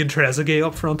Henri and Trezeguet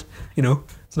up front.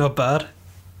 It's not bad.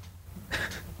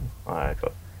 Aye,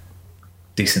 but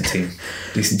Decent team.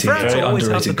 France Very always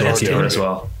have underrated the best goalkeeper team. as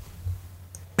well.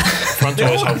 France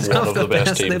always have one of the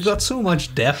best They've teams. got so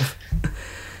much depth.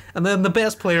 And then the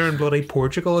best player in bloody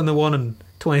Portugal in the one in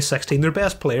 2016, their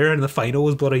best player in the final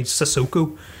was bloody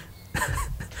Sissoko.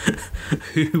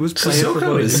 Who was playing for Sissoko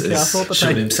bloody has Newcastle at the shown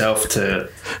time. himself to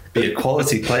be a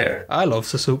quality player. I love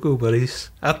Sissoko,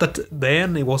 but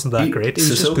then he wasn't that great. He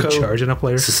was just good Sissoko- charging a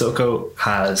player. Sissoko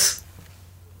has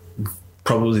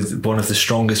probably one of the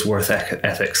strongest work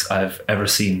ethics I've ever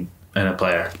seen in a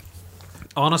player.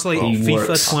 Honestly, He FIFA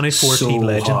works 2014 so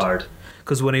legend. hard.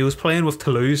 Because when he was playing with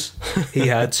Toulouse, he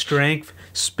had strength,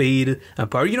 speed, and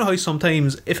power. You know how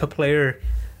sometimes if a player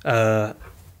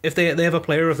if they have a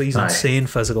player with these insane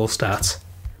physical stats,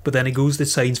 but then he goes to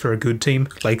signs for a good team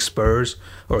like Spurs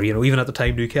or even at the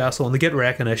time Newcastle, and they get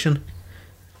recognition.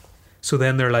 So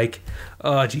then they're like,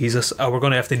 oh Jesus, we're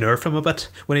going to have to nerf him a bit.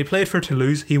 When he played for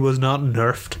Toulouse, he was not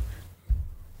nerfed,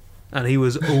 and he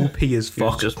was OP as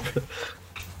fuck.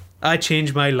 I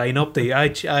changed my lineup.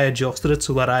 I adjusted it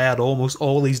so that I had almost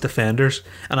all these defenders,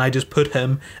 and I just put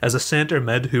him as a centre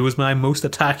mid, who was my most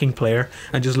attacking player,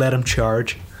 and just let him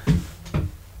charge.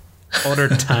 Utter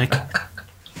tank.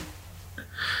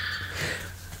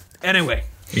 Anyway,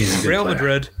 Real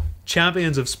Madrid,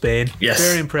 champions of Spain. Yes.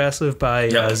 Very impressive by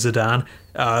Zidane.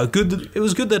 It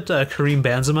was good that Karim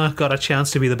Benzema got a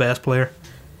chance to be the best player.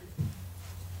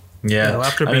 Yeah,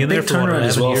 after being there for 11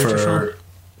 years or so.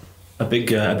 A big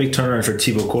turnaround for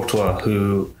Thibaut Courtois,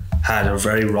 who had a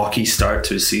very rocky start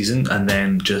to his season and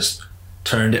then just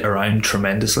turned it around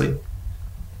tremendously.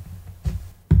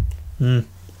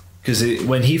 Because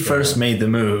when he first made the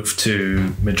move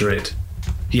to Madrid,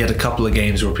 he had a couple of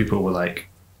games where people were like,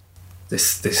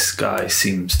 "This guy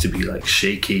seems to be like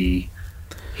shaky.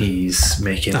 He's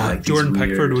making like Jordan these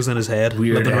Pickford was in his head,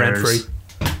 weird living rent errors." free.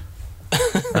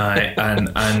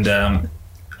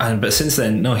 But since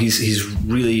then, no, he's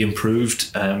really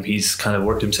improved. He's kind of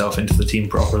worked himself into the team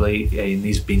properly, and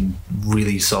he's been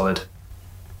really solid.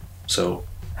 So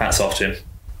hats off to him.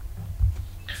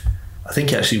 I think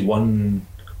he actually won.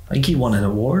 I think he won an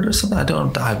award or something.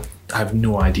 I have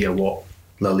no idea what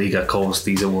La Liga calls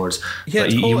these awards. Yeah,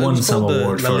 but he won some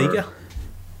award La for Liga.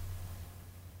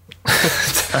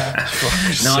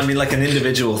 No, I mean like an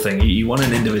individual thing. You won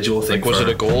an individual thing. Like, was it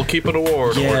a goalkeeping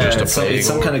award or just a playing it's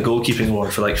some award? kind of goalkeeping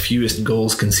award for like fewest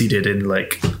goals conceded in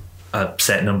like a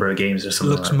set number of games or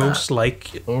something. Looks like most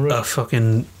like a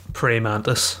fucking praying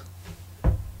mantis.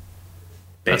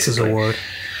 That's his Basically. award.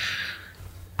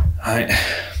 You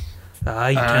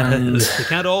can't hit. They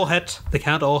can't all hit. They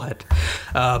can't all hit.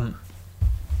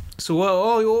 So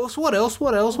what else?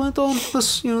 What else went on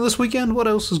this weekend? What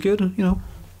else is good?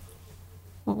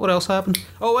 What else happened?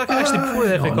 Oh, I can actually before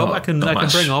the FA Cup, I can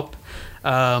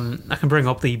bring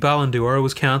up the Ballon d'Or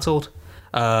was cancelled.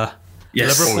 Yes.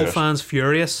 Liverpool fans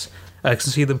furious. I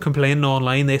can see them complaining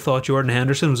online. They thought Jordan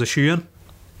Henderson was a shoo-in.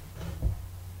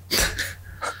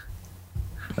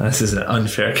 This is an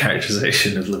unfair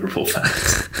characterization of Liverpool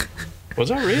fans. Was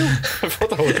that real? I thought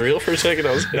that was real for a second.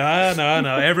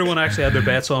 No. Everyone actually had their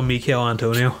bets on Mikel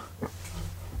Antonio.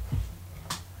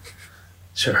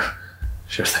 Sure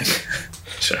thing.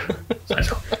 Sure. I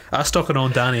know. I stuck it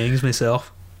on Danny Ings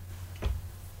myself.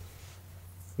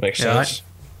 Makes sense.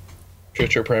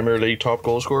 Future Premier League top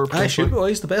goal scorer. I should. Well,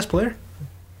 he's the best player.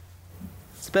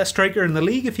 He's the best striker in the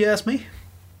league, if you ask me.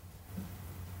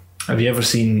 Have you ever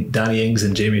seen Danny Ings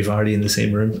and Jamie Vardy in the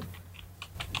same room?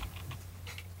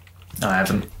 No, I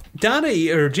haven't. Jamie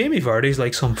Vardy's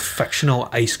like some fictional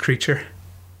ice creature.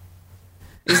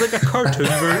 He's like a cartoon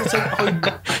version. It's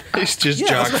like he's just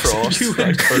Jack Frost.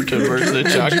 A cartoon version of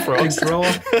Jack Frost.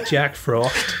 Jack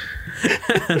Frost.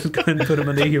 And go and put him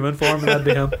in a human form, and that'd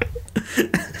be him.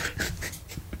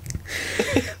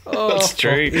 That's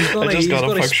true. I just got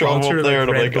a picture of him up there,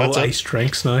 and I'm like, that's ice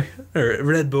drinks now, or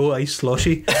Red Bull ice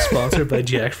slushy, sponsored by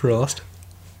Jack Frost.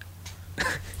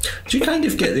 Do you kind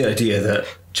of get the idea that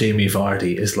Jamie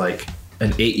Vardy is like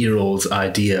an 8-year-old's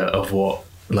idea of what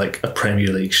like a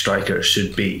Premier League striker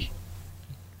should be?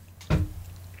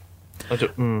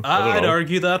 I'd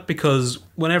argue that, because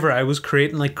whenever I was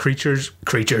creating like creatures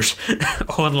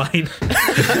online,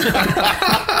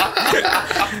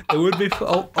 there would be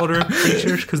other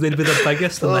creatures because they'd be the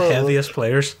biggest and the heaviest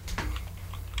players.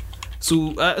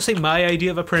 So I think my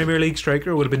idea of a Premier League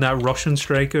striker would have been that Russian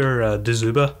striker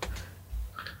Dzuba.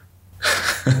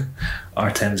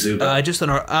 Artem Zuba. Just an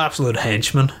absolute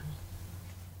henchman.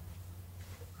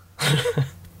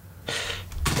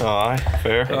 Aye,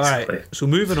 fair. Alright, so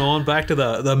moving on back to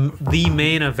the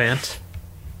main event.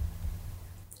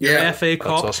 Yeah. FA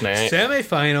Cup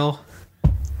semi-final.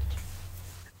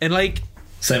 And like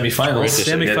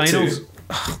semi-finals.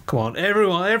 Oh, come on,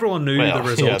 everyone knew the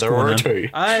results. Yeah, there were in. two.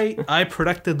 I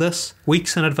predicted this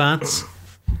weeks in advance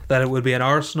that it would be an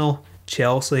Arsenal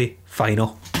Chelsea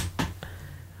final.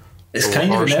 It's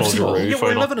kind of inevitable. Yeah,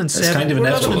 we're living in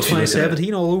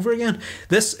 2017 all over again.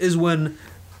 This is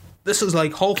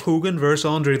like Hulk Hogan versus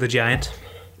Andre the Giant.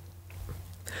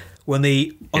 When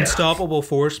the unstoppable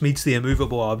force meets the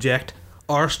immovable object.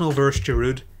 Arsenal versus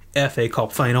Giroud, FA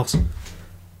Cup finals.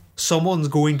 Someone's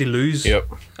going to lose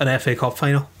an FA Cup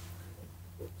final.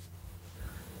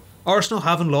 Arsenal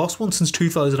haven't lost one since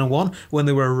 2001 when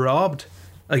they were robbed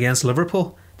against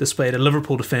Liverpool, despite a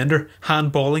Liverpool defender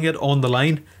handballing it on the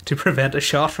line to prevent a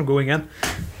shot from going in.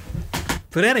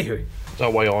 But anywho, Is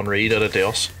that why Henry did it to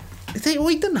us?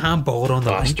 we didn't handball it on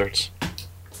the line. Bastards.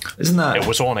 Isn't that? It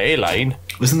was on a line.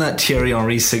 Wasn't that Thierry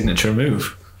Henry's signature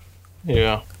move?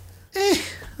 Yeah.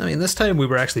 I mean, this time we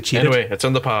were actually cheated. Anyway, it's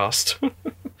in the past.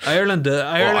 Ireland.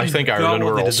 I think got Ireland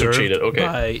what were they also deserved cheated, okay.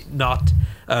 by not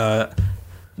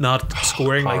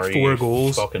scoring like Harry, 4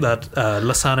 goals fucking- that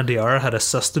Lassana Diarra had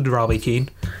assisted Robbie Keane.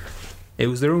 It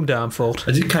was their own damn fault.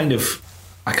 I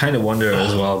kind of wonder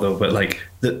as well though, but like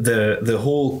the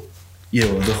whole,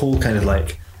 the whole kind of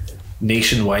like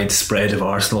nationwide spread of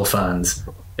Arsenal fans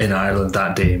in Ireland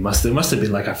that day there must have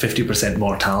been like a 50%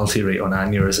 mortality rate on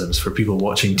aneurysms for people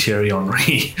watching Thierry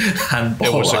Henry and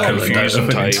It was a Ireland confusing out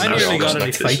of time. against I nearly Ireland. got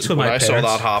any fights with when my I saw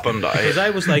parents. that happen, Because I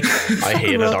was like, I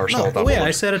hated Arsenal at the that way I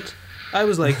moment. said it, I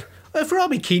was like, if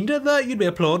Robbie Keane did that, you'd be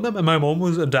applauding him. And my mum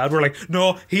and dad were like,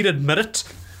 no, he'd admit it.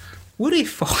 Would he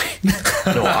fucking?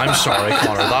 No, I'm sorry,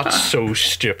 Connor. That's so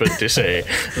stupid to say.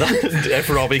 If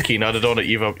Robbie Keane had done it,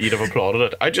 you'd have applauded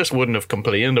it. I just wouldn't have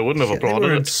complained. I wouldn't have They were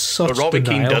applauded in it. such But Robbie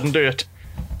Keane denial. didn't do it.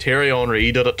 Thierry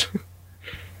Henry did it.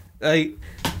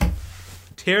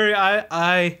 Thierry,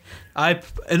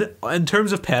 in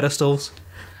terms of pedestals,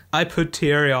 I put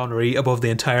Thierry Henry above the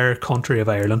entire country of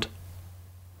Ireland.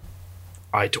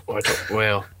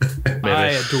 Well, maybe. I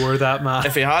adore that man.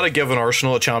 If he had given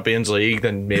Arsenal a Champions League,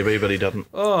 then maybe, but he didn't.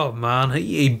 Oh man,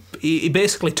 he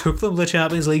basically took them to the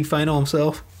Champions League final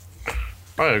himself.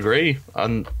 I agree.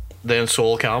 And then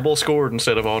Sol Campbell scored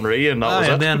instead of Henry, and that was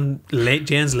it. And then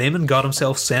Jens Lehmann got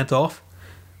himself sent off.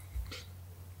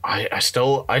 I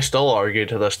still argue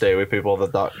to this day with people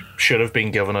that should have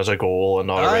been given as a goal and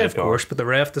not a red Of card. course, but the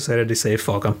ref decided to say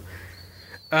fuck him.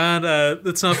 And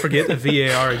let's not forget the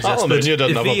VAR existed. Almunia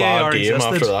didn't If have a VAR bad game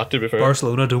existed, after that, to be fair.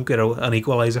 Barcelona don't get an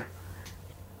equaliser.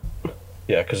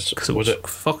 Yeah, because It was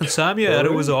fucking Samuel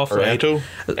Eto'o was or offside. Eto'o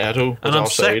was And I'm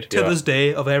offside. sick to this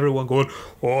day of everyone going,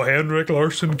 oh, Henrik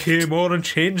Larsson came on and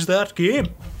changed that game.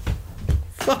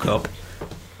 Fuck up.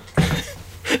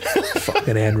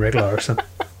 Fucking Henrik Larsson.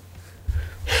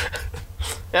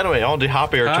 Anyway, on to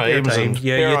happier times, and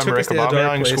Yeah, here you took us Emerick to a dark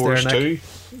Aubameyang place scores there, Nick.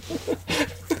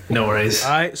 2. No worries.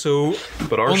 Alright, so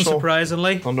But Arsenal,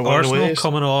 unsurprisingly, on the winning Arsenal ways.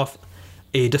 coming off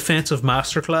a defensive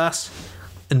masterclass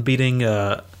in beating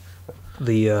the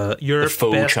Europe's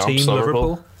faux best champs, team,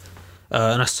 Liverpool.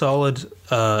 Liverpool, in a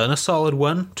solid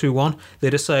win, 2-1. They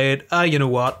decide, you know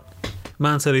what,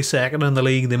 Man City's second in the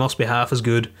league, they must be half as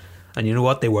good, and you know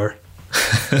what, they were.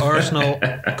 Arsenal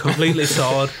completely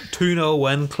solid 2-0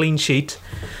 win, clean sheet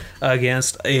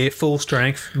against a full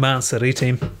strength Man City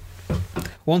team.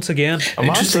 Once again, Man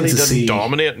Interesting City to didn't see.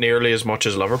 dominate nearly as much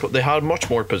as Liverpool. They had much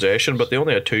more possession, but they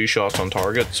only had 2 shots on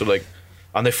target. So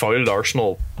and they fouled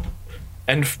Arsenal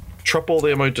in triple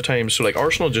the amount of times. So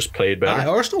Arsenal just played better.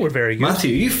 Arsenal were very good.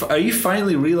 Matthew, are you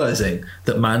finally realising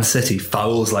that Man City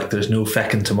fouls like there's no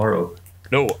feckin' tomorrow?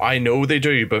 No, I know they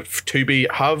do, but to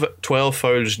have 12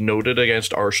 fouls noted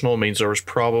against Arsenal means there was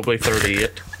probably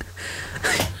 38.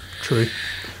 True. True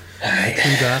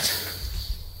that.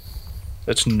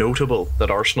 It's notable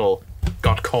that Arsenal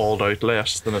got called out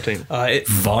less than a team.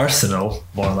 Varsenal,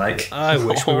 more like. I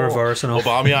wish we were Arsenal.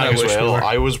 Aubameyang as wish we well. were.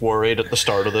 I was worried at the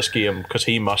start of this game because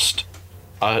he missed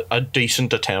a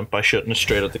decent attempt by shooting it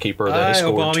straight at the keeper. Then he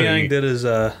scored Aubameyang 2 did his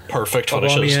perfect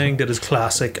finishes. Aubameyang did his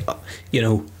classic.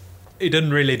 He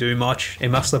didn't really do much. He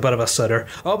missed a bit of a sitter.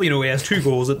 Oh, but he has 2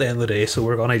 goals at the end of the day, so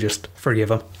we're gonna just forgive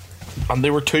him. And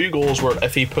they were 2 goals where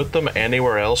if he put them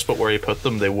anywhere else but where he put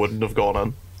them, they wouldn't have gone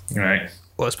in. Right.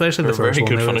 Well, especially the They're first very one.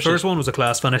 good The finishes. first one was a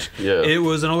class finish. Yeah. It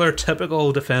was another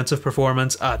typical defensive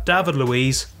performance. David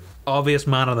Luiz, obvious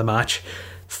man of the match.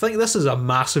 I think this is a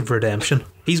massive redemption.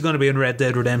 He's going to be in Red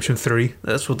Dead Redemption 3.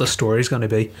 That's what the story's going to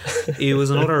be. He was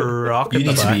another rock at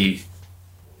the back.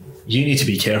 You need to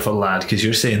be careful, lad, because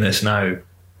you're saying this now.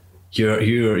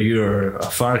 You're a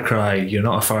far cry. You're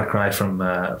not a far cry from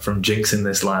jinxing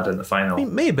this lad in the final.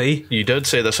 Maybe. You did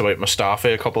say this about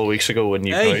Mustafi a couple of weeks ago, and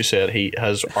you've Hey. now said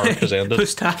his arc has ended.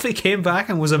 Mustafi came back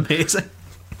and was amazing.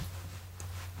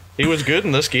 He was good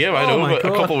in this game, I Oh know, my but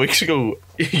God. a couple of weeks ago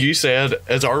you said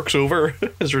his arc's over.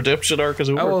 His redemption arc is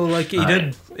over. Oh, well,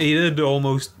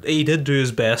 he did do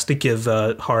his best to give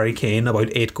Harry Kane about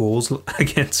 8 goals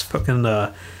against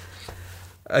the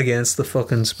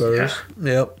fucking Spurs.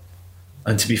 Yep.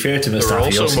 And to be fair to were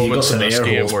Mustafi, also he got moments some in this air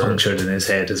game holes where- punctured in his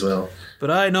head as well. But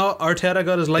I know Arteta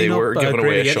got his were lineup giving away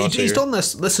great again. shots He's here. done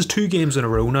this. This is 2 games in a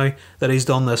row now that he's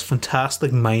done this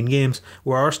fantastic mind games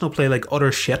where Arsenal play like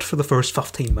utter shit for the first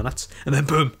 15 minutes and then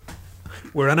boom,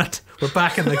 we're in it. We're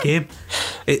back in the game.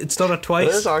 It's done it It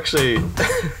twice. is actually.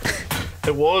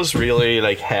 It was really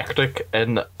hectic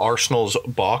in Arsenal's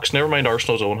box. Never mind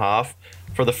Arsenal's own half.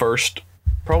 For the first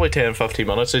probably 10, 15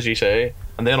 minutes, as you say,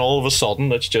 and then all of a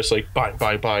sudden it's just like bang,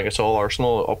 bang, bang. It's all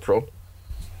Arsenal up front.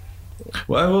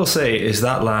 What I will say is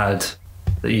that lad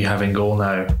that you have in goal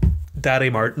now, Daddy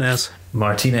Martinez,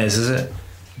 is it?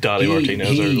 Daddy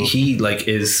Martinez. He like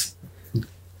is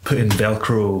putting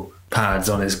Velcro pads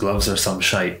on his gloves or some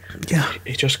shite. Yeah,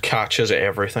 he just catches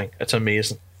everything. It's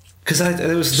amazing. Because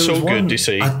there was so one, good to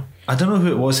see. I don't know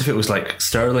who it was, if it was like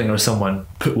Sterling or someone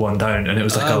put one down, and it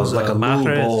was like a low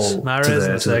ball to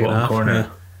the bottom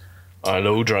corner. A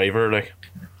low driver, like.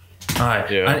 Aye,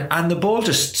 yeah. And the ball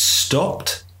just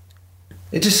stopped.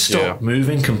 It just stopped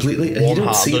moving completely, and you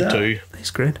don't see that. Too.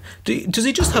 He's great. Does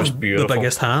he just have the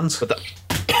biggest hands? But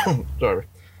sorry.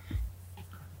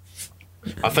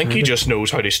 I think he just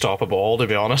knows how to stop a ball, to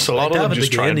be honest. A lot of them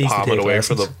just try and palm it away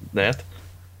from the net.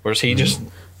 Whereas he just...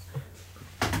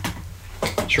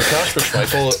 Sure, Kasper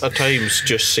Schmeichel at times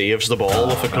just saves the ball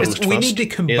with a closed fist. We need to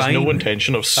combine... He has no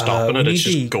intention of stopping it, it's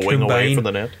just going away from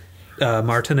the net.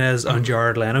 Martinez and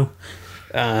Jared Leno.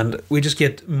 And we just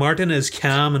get Martinez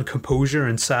calm and composure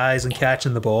and size and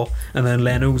catching the ball, and then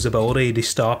Leno's ability to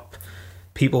stop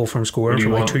people from scoring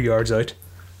from like 2 yards out.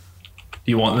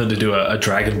 You want them to do a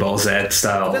Dragon Ball Z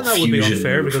style? Then that would be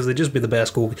unfair because they'd just be the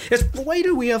best goal. Why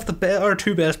do we have our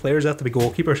two best players have to be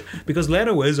goalkeepers? Because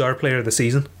Leno is our player of the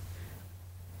season,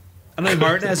 and then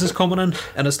Martinez is coming in,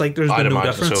 and it's like there's been no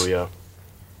difference. So, yeah.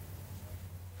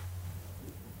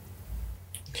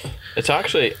 It's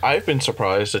actually, I've been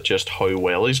surprised at just how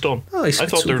well he's done. Oh, I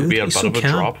thought there would be a bit of a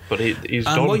drop, but he's done very, very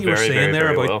well. And what you were saying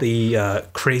there about the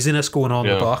craziness going on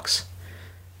in the box.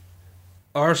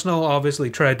 Arsenal obviously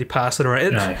tried to pass it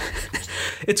around.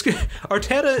 It's good.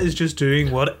 Arteta is just doing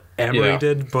what Emery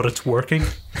did, but it's working.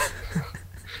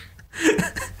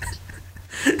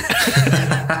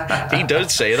 He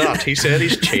did say that. He said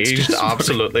he's changed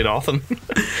absolutely nothing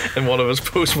in one of his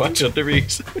post-match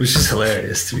interviews. Which is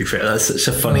hilarious, to be fair. That's such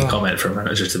a funny comment for a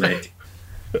manager to make.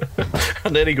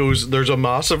 And then he goes, there's a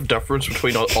massive difference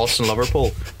between us and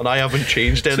Liverpool, and I haven't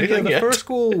changed anything yet. The first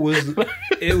goal was...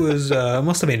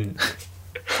 must have been...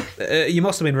 you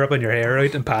must have been ripping your hair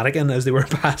out and panicking as they were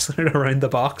passing it around the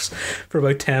box for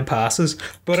about 10 passes,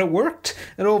 but it worked,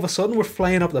 and all of a sudden we're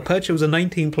flying up the pitch. It was a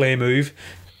 19-play move,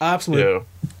 absolute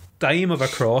dime of a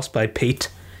cross by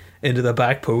Pete into the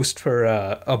back post for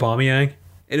Aubameyang.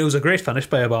 It was a great finish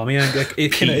by Aubameyang. Like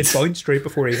it bounced straight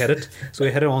before he hit it, so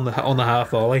he hit it on the half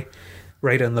volley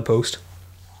right in the post.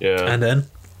 And then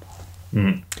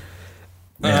and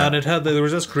there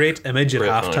was this great image at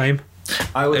halftime.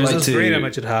 Great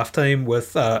image at halftime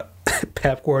with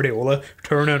Pep Guardiola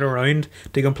turning around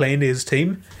to complain to his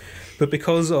team, but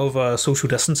because of social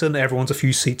distancing, everyone's a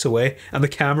few seats away, and the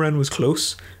camera was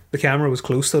close. The camera was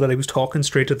close so that he was talking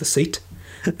straight to the seat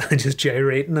and just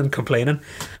gyrating and complaining,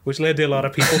 which led to a lot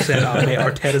of people saying, "Hey,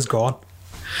 Arteta's gone."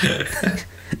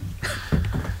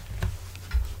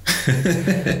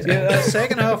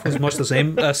 Second half was much the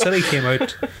same. City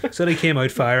came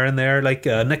out firing there, like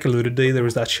Nick alluded to. There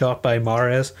was that shot by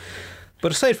Mahrez,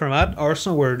 but aside from that,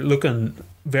 Arsenal were looking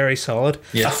very solid.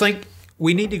 I think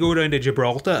we need to go down to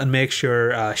Gibraltar and make sure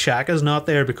Xhaka's not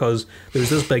there, because there's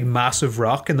this big massive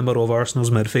rock in the middle of Arsenal's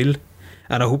midfield,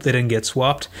 and I hope they didn't get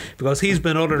swapped because he's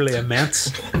been utterly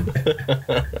immense.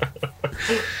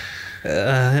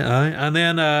 And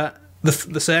then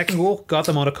the second goal got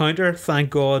them on a counter.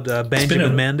 Thank God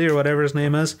Benjamin Mendy, or whatever his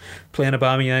name is, playing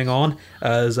Aubameyang on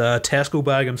as Tesco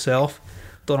bag himself,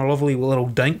 done a lovely little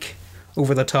dink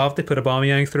over the top. They put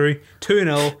Aubameyang through.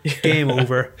 2-0, game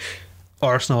over.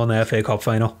 Arsenal in the FA Cup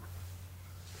final.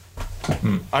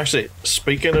 Actually,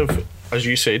 speaking of, as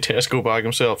you say, Tesco bag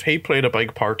himself, he played a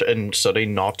big part in City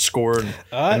not scoring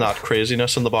and that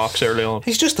craziness in the box early on.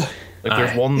 He's just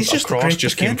there's one across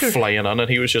just came flying in, and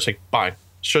he was just like bang.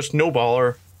 It's just no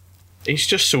baller. He's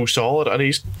just so solid, and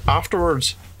he's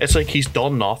afterwards. It's like he's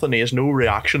done nothing. He has no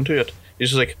reaction to it. He's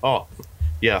just like, oh,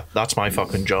 yeah, that's my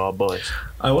fucking job, boys.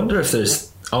 I wonder if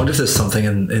there's something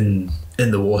in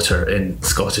the water in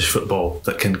Scottish football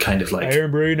that can kind of like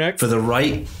Iron Brew, Nick. for the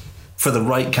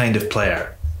right kind of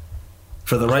player,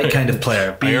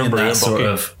 being in that sort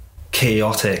of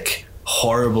chaotic,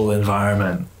 horrible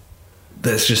environment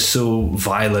that's just so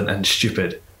violent and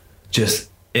stupid. Just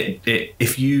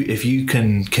if you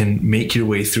can make your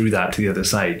way through that to the other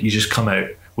side, you just come out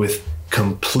with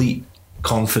complete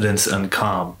confidence and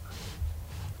calm.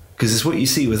 Because it's what you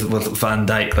see with Van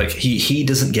Dijk. Like he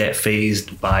doesn't get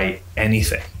fazed by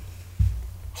anything,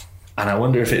 and I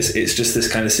wonder if it's just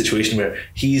this kind of situation where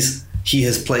he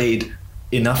has played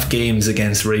enough games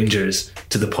against Rangers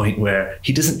to the point where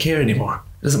he doesn't care anymore.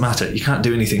 It doesn't matter. You can't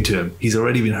do anything to him. He's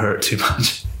already been hurt too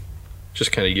much.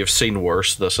 Just kind of, you've seen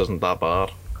worse. This isn't that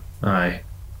bad. Aye.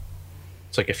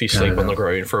 It's like if you sleep on the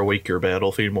ground for a week, your bed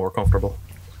will feel more comfortable.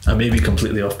 I may be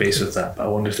completely off base with that, but I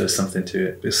wonder if there's something to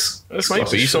it. It might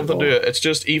be something to it. It's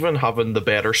just even having the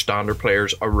better standard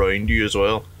players around you as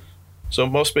well. So it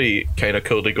must be kind of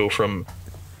cool to go from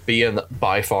being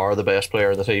by far the best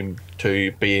player in the team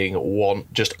to being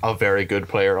just a very good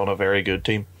player on a very good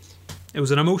team. It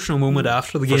was an emotional moment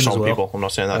after the game as well. For some people, I'm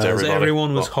not saying that's everybody.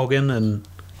 Everyone was hugging and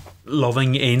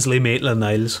loving Ainsley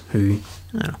Maitland-Niles, who,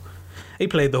 I don't know, he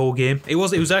played the whole game. He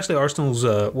was actually Arsenal's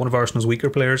one of Arsenal's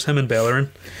weaker players. Him and Bellerin,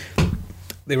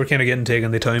 they were kind of getting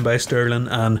taken to town by Sterling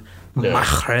and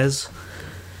Mahrez.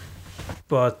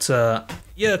 But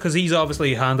yeah, because he's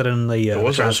obviously handed in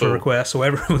the transfer request, so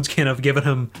everyone's kind of giving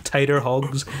him tighter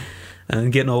hugs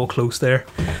and getting all close there.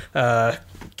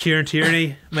 Kieran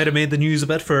Tierney might have made the news a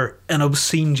bit for an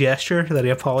obscene gesture that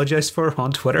he apologised for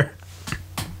on Twitter.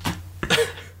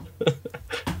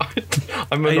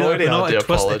 I'm annoyed he had to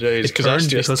apologise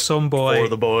because some boy for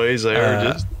the boys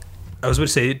there. I was about to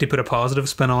say, to put a positive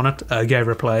spin on it, a guy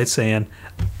replied saying,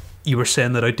 "You were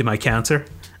sending that out to my cancer,"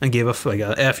 and gave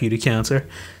a F you to cancer.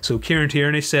 So Kieran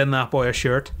Tierney sending that boy a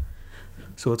shirt.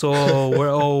 So it's all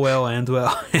we're all well and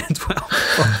well and well.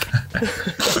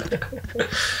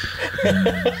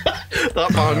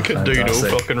 That man can do no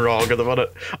fucking wrong at the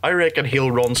minute. I reckon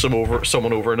he'll run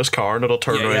someone over in his car and it'll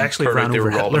turn around and they were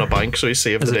robbing a bank, so he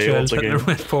saved the day once again.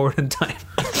 Went forward in time.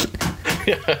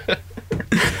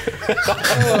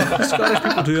 Scottish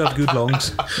people do have good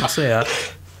lungs, I'll say that.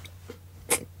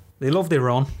 They love their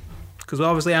run, because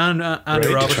obviously Andy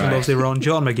Robertson loves their run.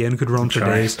 John McGinn could run for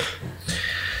days.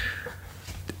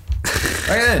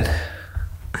 Right then.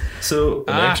 So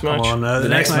the next match. The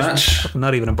next match.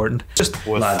 Not even important. Just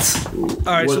lads.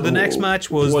 Alright, so the next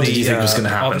match was what did you think was going to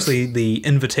happen? Obviously the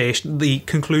invitation, the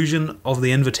conclusion of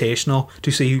the Invitational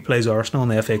to see who plays Arsenal in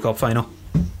the FA Cup final.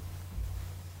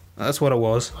 That's what it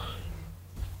was.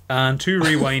 And to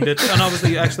rewind it, and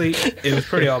obviously, actually, it was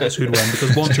pretty obvious who'd win,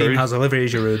 because one team has Olivier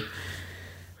Giroud.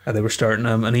 They were starting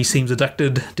him, and he seems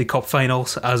addicted to cup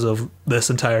finals as of this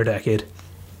entire decade.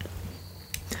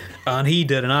 And he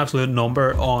did an absolute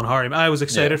number on Harry. I was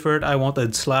excited for it. I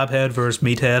wanted Slabhead versus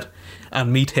Meathead,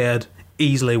 and Meathead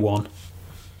easily won.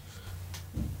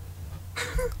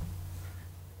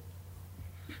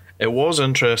 It was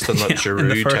interesting that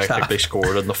Giroud technically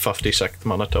scored in the 56th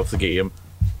minute of the game,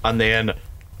 and then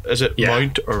is it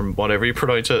Mount or whatever you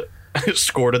pronounce it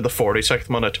scored in the 46th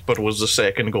minute, but was the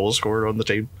second goal scorer on the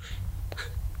team.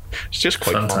 It's just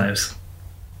quite fun. Sometimes.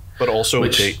 But also De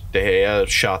Gea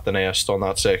shot the nest on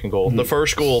that second goal. The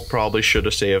first goal probably should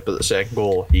have saved, but the second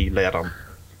goal he let him,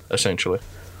 essentially.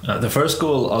 The first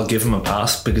goal, I'll give him a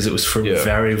pass because it was from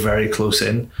very, very close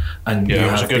in, and you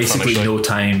have basically no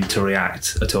time to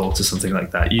react at all to something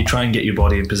like that. You try and get your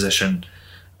body in position.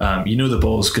 You know the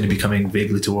ball's going to be coming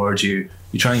vaguely towards you.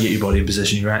 You try and get your body in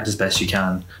position. You react as best you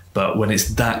can. But when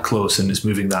it's that close and it's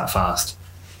moving that fast,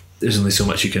 there's only so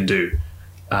much you can do.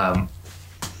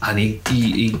 And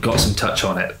he got some touch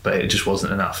on it, but it just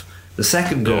wasn't enough. The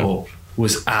second goal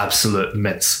was absolute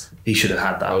mitts. He should have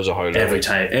had that. That was a highlight.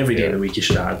 Every day of the week he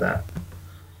should have had that.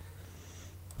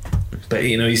 But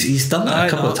you know he's done that a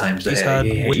couple of times. He's had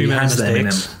way too many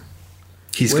mistakes.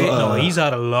 He's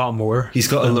had a lot more. He's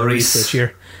got a Lloris this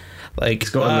year. Like, he's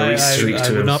got a Lloris streak to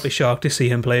him. I would not be shocked to see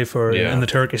him play in the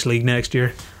Turkish league next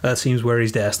year. That seems where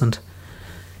he's destined.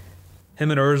 Him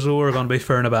and Ozil are going to be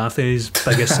Fenerbahce's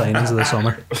biggest signings of the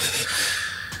summer.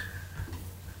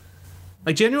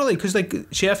 Like, generally, because like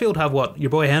Sheffield have your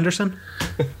boy Henderson,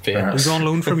 who's on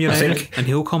loan from United, and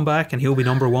he'll come back and he'll be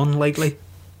number one likely.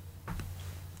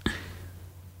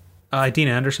 Dean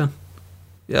Anderson,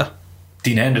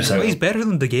 Dean Anderson. Well, he's better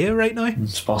than De Gea right now.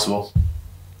 It's possible.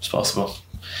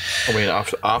 I mean,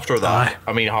 after that,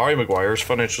 I mean, Harry Maguire's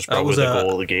finish was probably the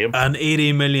goal of the game. An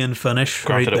 80 million finish.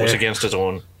 Granted, it was against his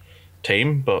own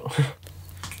team, but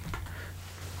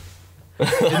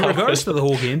in regards to the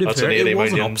whole game, that's an 80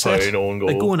 million pound own goal.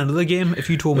 Like, going into the game, if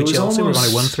you told me Chelsea were going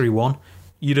to win 3-1,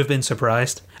 you'd have been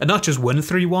surprised, and not just win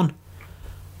 3-1.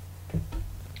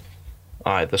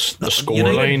 Aye, the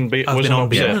scoreline was an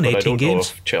upset, but I don't know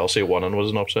if Chelsea winning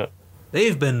was an upset.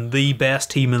 They've been the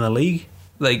best team in the league,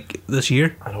 like, this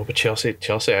year. I know, but Chelsea,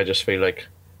 I just feel like.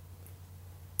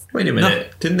 Wait a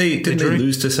minute! Didn't they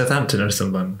lose to Southampton or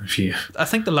someone? I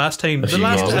think the last time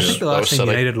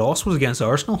United lost was against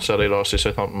Arsenal. City lost to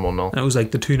Southampton 1-0. It was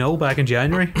like the 2-0 back in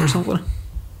January or something.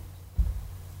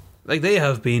 Like, they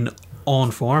have been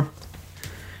on form.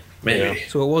 Maybe.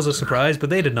 So it was a surprise, but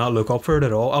they did not look up for it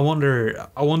at all. I wonder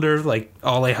if like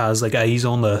Ole has like eyes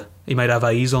on he might have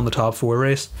eyes on the top 4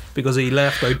 race, because he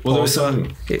left out. Well, that's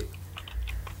the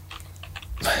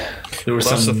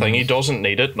thing. He doesn't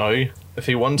need it now. If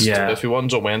he wins, Yeah. if he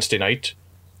wins on Wednesday night,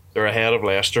 they're ahead of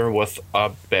Leicester with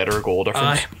a better goal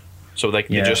difference. Aye. So like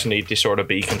they Yeah. just need to sort of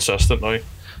be consistent now, and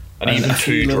And even a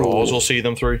few 2 draws little- will see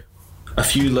them through. A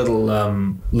few little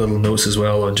notes as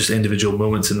well on just individual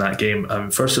moments in that game.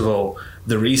 First of all,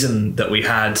 the reason that we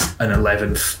had an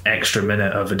 11th extra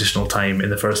minute of additional time in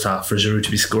the first half for Giroud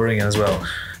to be scoring in as well,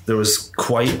 there was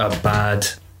quite a bad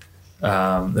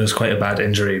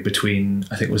injury between,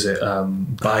 I think was it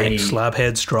Bailly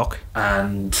Slabhead struck.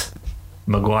 and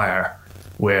Maguire,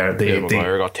 where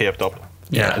Maguire got taped up.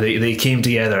 they came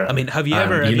together. I mean, have you and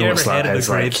ever know what headed a Slabhead's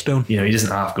like. gravestone? You know, he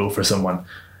doesn't half go for someone,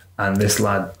 and this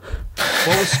lad.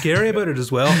 What was scary about it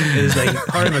as well is like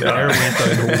Harry Maguire went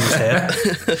down holding his head,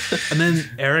 and then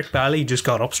Eric Bailly just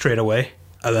got up straight away,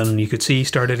 and then you could see he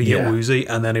started to get Yeah. woozy,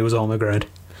 and then he was on the ground.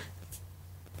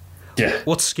 Yeah,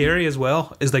 What's scary as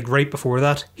well is like right before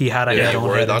that he had a Yeah, head-on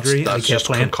where head that's injury and he kept just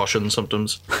playing. concussion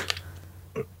symptoms.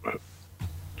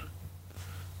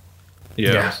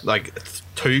 Yeah, Yeah. like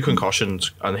 2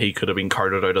 concussions, and he could have been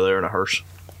carted out of there in a hearse.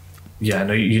 yeah.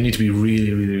 No, you need to be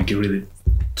really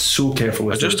so careful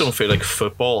with. I just those. don't feel like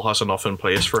football has enough in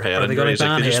place for head Are they gonna injuries. Like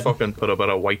ban they just head? fucking put a bit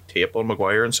of white tape on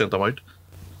Maguire and sent them out.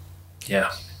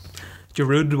 Yeah,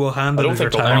 Giroud will hand I in don't his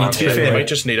think they'll retirement. ban to be it. They fair- might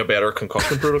just need a better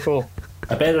concussion protocol.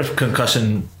 a better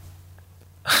concussion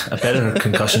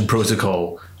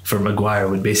protocol for Maguire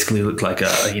would basically look like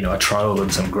a trial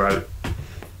and some grout.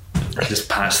 Just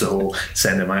pass the whole,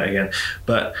 send him out again.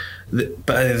 But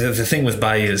the thing with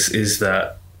Bailly is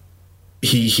that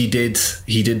he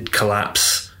did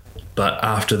collapse, but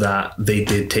after that they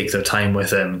did take their time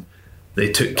with him.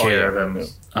 They took care of him,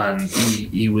 and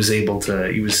he was able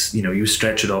to. He was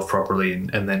stretched off properly,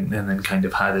 and then kind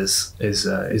of had his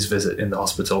visit in the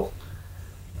hospital.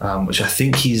 Which I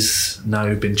think he's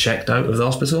now been checked out of the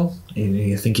hospital.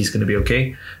 I think he's going to be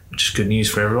okay, which is good news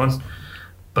for everyone.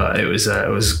 But it was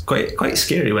quite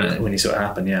scary when he saw it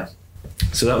happen. Yeah.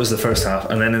 So that was the first half,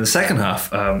 and then in the second half,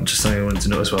 just something I wanted to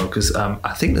note as well, because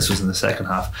I think this was in the second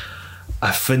half,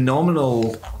 a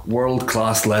phenomenal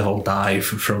world-class level dive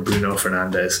from Bruno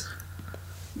Fernandes,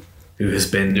 who has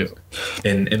been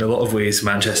in a lot of ways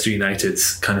Manchester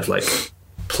United's kind of like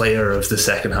player of the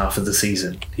second half of the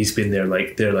season. He's been their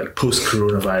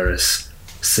post-coronavirus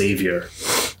savior,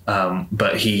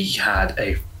 but he had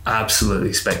a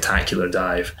absolutely spectacular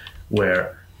dive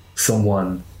where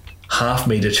someone half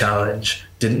made a challenge,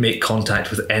 didn't make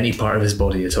contact with any part of his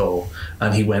body at all,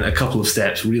 and he went a couple of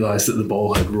steps, realised that the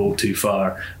ball had rolled too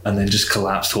far, and then just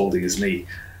collapsed holding his knee.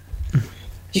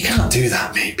 You can't do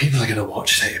that, mate. People are going to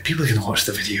watch it. People are going to watch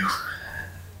the video.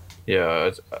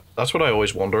 Yeah, that's what I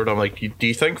always wondered. I'm like, do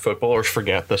you think footballers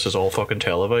forget this is all fucking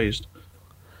televised?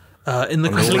 In the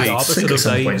complete I opposite think of at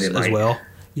some point dives they as might. well.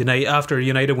 After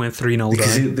United went 3-0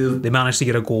 Because down, they managed to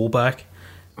get a goal back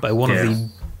by one of the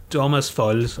dumbest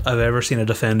fouls I've ever seen a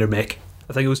defender make.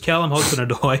 I think it was Callum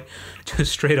Hudson-Odoi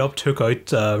just straight up took out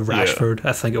Rashford,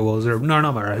 I think it was, or no,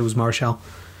 not Mara, it was Martial.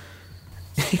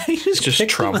 He just kicked him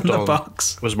tramped in the on.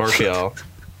 box. It was Martial.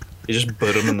 He just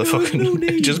bit him in the fucking. no he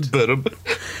need. just bit him.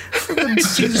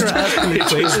 Caesar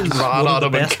Azpilicueta is ran one at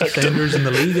of the him and best kicked him. defenders in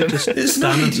the league at just There's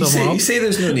no standing need. You someone up. say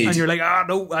there's no need. And you're like,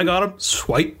 no, I got him.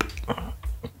 Swipe.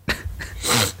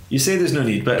 You say there's no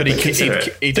need, but But consider it.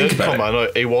 he Think did about come it.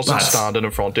 in. He wasn't Lads. standing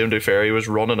in front of him. To be fair, he was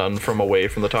running in from away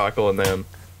from the tackle, and then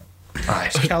Aye.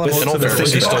 Callum But in all Hudson-Odoi fairness,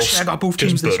 was he like, still I got both just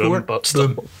teams to bit score. him. But still,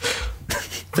 Boom.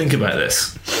 Think about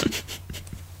this.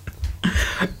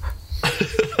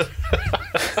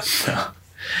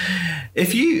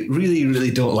 If you really,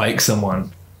 really don't like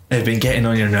someone, they've been getting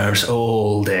on your nerves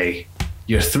all day,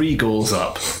 you're 3 goals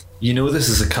up, you know this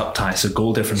is a cup tie, so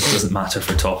goal difference doesn't matter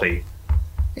for Toffee.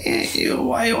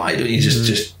 Why don't you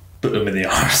just put them in the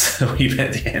arse a wee bit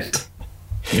at the end?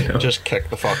 You know? just kick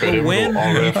the fuck out of But him. when Go,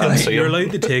 "Oh, I can see you're him."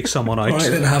 allowed to take someone out, All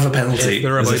right, then have a penalty. if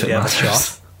they're as about if it to have a matters.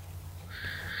 shot.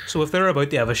 So if they're about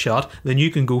to have a shot, then you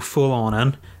can go full on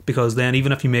in, because then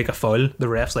even if you make a foul, the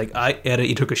ref's like,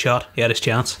 he took a shot, he had his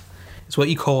chance. It's what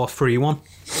you call a free one.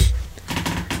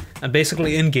 And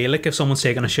basically in Gaelic, if someone's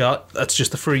taking a shot, that's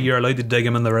just a free. You're allowed to dig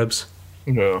him in the ribs.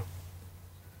 Yeah,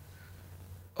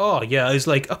 Oh yeah, I was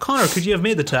like, Connor, could you have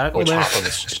made the tackle which there?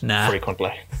 happens Nah.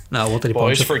 frequently. No, what did he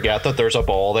Boys punch it? forget that there's a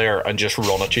ball there and just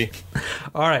run at you.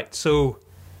 Alright, so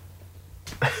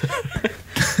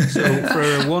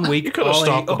for 1 week, Could have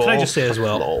stopped the ball. can I just say as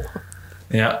well, Lol.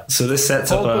 Yeah, so this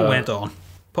sets up Pogba a... went on.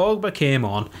 Pogba came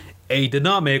on. He did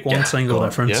not make one Yeah, single go on.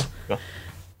 difference. Yeah.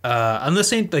 And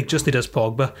this ain't like just this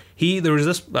Pogba. There was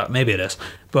this, maybe it is,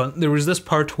 but there was this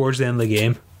part towards the end of the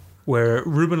game where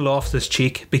Ruben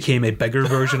Loftus-Cheek became a bigger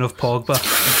version of Pogba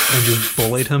and just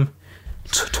bullied him,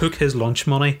 took his lunch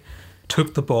money,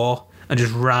 took the ball, and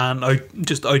just ran out,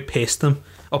 just outpaced them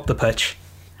up the pitch.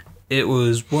 It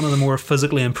was one of the more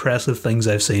physically impressive things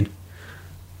I've seen.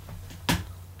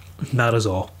 That is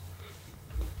all.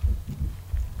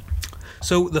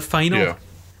 So the final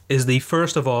is the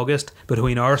 1st of August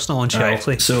between Arsenal and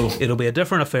Chelsea. Right, so it'll be a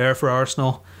different affair for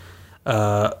Arsenal,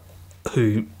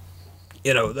 who,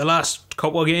 you know, the last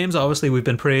couple of games, obviously we've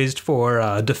been praised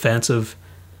for defensive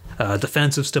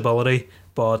stability,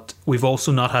 but we've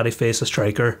also not had to face a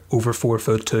striker over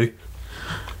 4'2".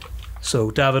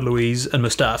 So David Luiz and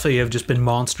Mustafi have just been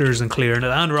monsters and clearing it,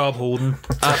 and Rob Holding,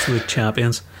 absolute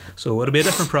champions. So it'll be a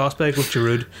different prospect with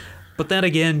Giroud. But then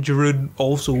again, Giroud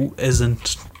also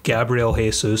isn't Gabriel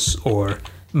Jesus or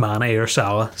Mane or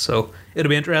Salah, so it'll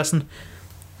be interesting.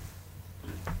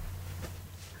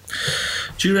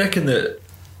 Do you reckon that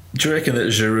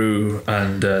Giroud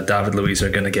and David Luiz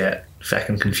are going to get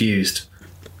fucking confused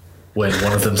when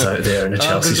one of them's out there in a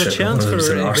Chelsea striker? There's a chance for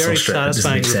a very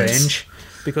satisfying revenge.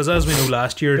 Because as we know,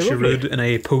 last year Giroud in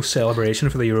a post-celebration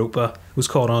for the Europa was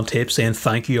caught on tape saying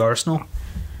 "Thank you, Arsenal."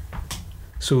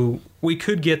 So we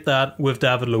could get that with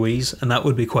David Luiz, and that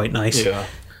would be quite nice. Yeah.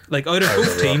 Like out of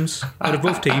both teams,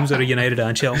 out of United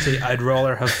and Chelsea, I'd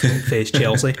rather have faced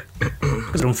Chelsea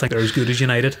because I don't think they're as good as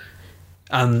United.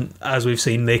 And as we've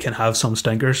seen, they can have some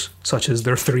stinkers, such as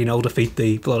their 3-0 defeat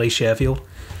the bloody Sheffield.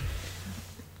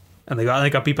 And they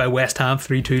got beat by West Ham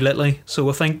 3-2 lately. So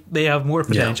I think they have more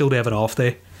potential to have an off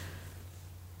day.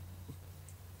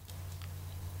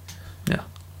 Yeah.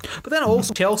 But then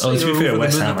also Chelsea are over the moon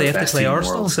that they have to play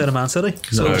Arsenal instead of Man City.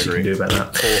 So what you can do about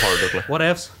that. Wholeheartedly. What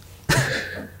else?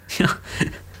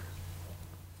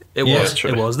 It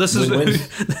was. This is where we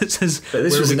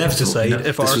can decide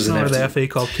if Arsenal are the FA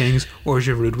Cup kings or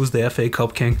Giroud was the FA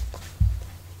Cup king.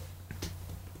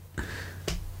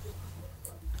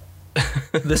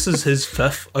 This is his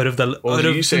 5th out of the. Well,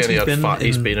 you saying he's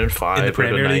been in 5 in the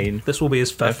Premier out of 9. League. This will be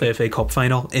his 5th FA Cup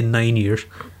final in 9 years.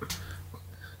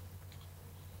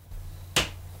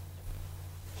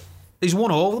 He's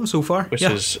won all of them so far, which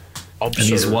is absurd. And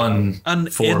he's won. And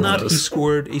in that,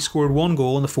 he scored 1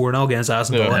 goal in the 4-0 against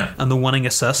Aston Villa, and the winning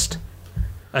assist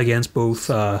against both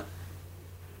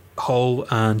Hull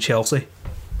and Chelsea.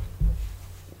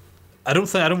 I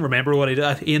don't remember what he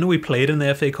did. You know, he played in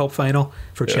the FA Cup final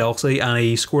for Chelsea, and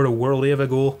he scored a worldie of a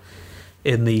goal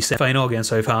in the semi-final against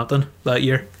Southampton that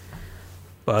year.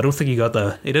 But I don't think he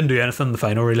didn't do anything in the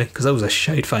final really, because that was a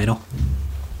shite final.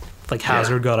 Like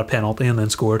Hazard got a penalty and then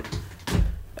scored,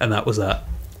 and that was that.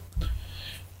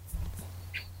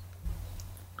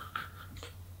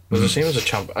 Was the same as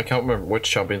I can't remember which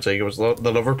Champions League it was. The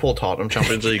Liverpool Tottenham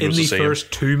Champions League was the same. In the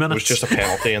first 2 minutes, it was just a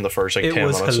penalty in the first 10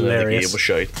 minutes, hilarious. And then the game was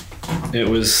shite. It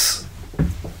was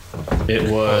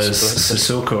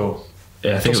Sissoko.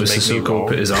 Yeah, I think it was Sissoko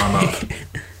put his arm up.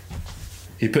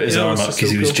 He put his arm up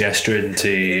because he was gesturing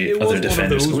to other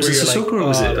defenders. Was it Sissoko or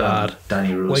was it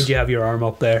Danny Rose? Why'd you have your arm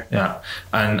up there? Yeah,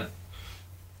 and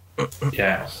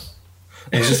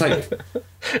it's just like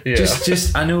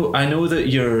just I know that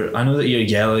you're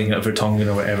yelling at Vertonghen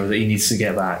or whatever that he needs to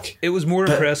get back. It was more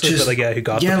impressive for the guy who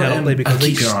got the penalty because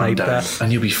he sniped that,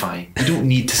 and you'll be fine. You don't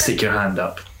need to stick your hand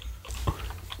up.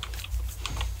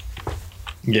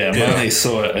 Yeah, Mane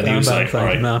saw it and he was like, "All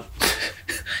right, man,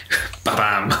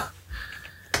 bam."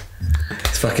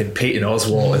 It's fucking Peyton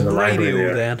Oswalt in the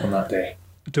library there on that day.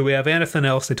 Do we have anything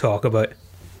else to talk about?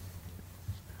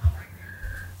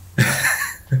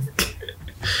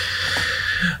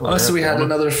 So we had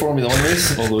another Formula 1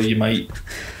 race, although you might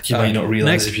not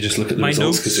realise if you just look at the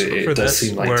results, because it does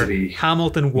seem like to be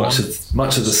Hamilton won.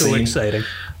 Much of the so same. Exciting.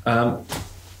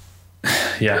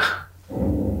 Yeah.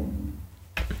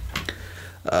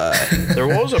 There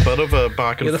was a bit of a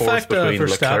back and forth between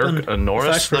Leclerc and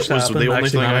Norris. That was the only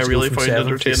thing I really found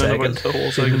entertaining about the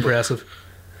whole thing. Impressive.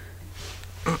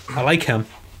 I like him.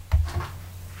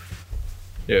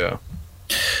 Yeah.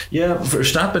 Yeah,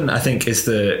 Verstappen I think was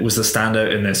the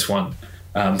standout in this one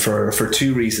for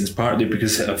 2 reasons. Partly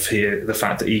because of the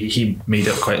fact that he made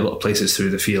up quite a lot of places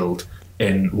through the field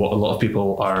in what a lot of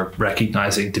people are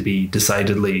recognising to be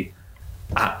decidedly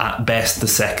at best the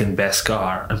second best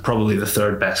car and probably the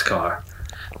third best car.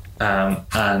 But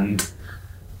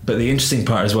the interesting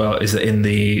part as well is that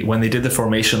when they did the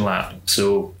formation lap,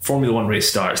 so Formula 1 race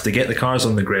starts, they get the cars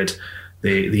on the grid.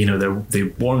 They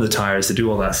warm the tires, they do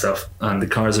all that stuff, and the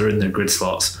cars are in their grid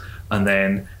slots. And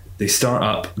then they start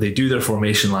up, they do their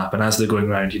formation lap, and as they're going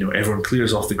around, everyone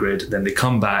clears off the grid. Then they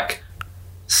come back,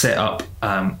 set up.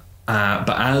 But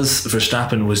as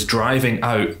Verstappen was driving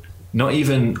out, not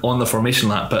even on the formation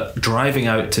lap, but driving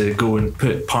out to go and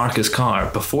park his car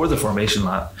before the formation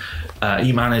lap,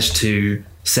 he managed to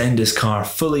send his car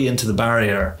fully into the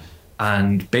barrier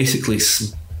and basically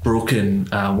broken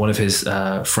one of his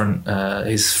front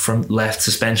left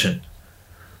suspension.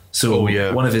 So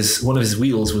one of his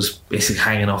wheels was basically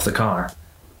hanging off the car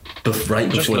right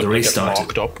before the race started.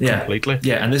 Locked up completely.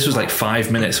 Yeah, and this was like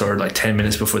 5 minutes or like 10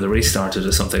 minutes before the race started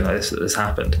or something like this that this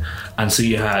happened. And so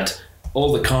you had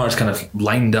all the cars kind of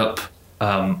lined up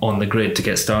on the grid to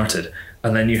get started,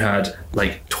 and then you had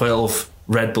like 12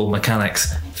 Red Bull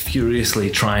mechanics furiously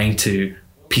trying to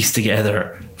piece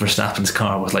together Verstappen's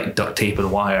car with like duct tape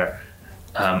and wire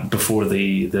before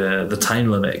the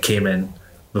time limit came in,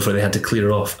 before they had to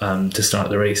clear off to start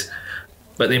the race.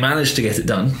 But they managed to get it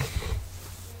done.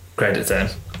 Credit them.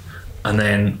 And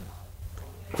then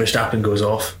Verstappen goes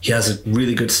off. He has a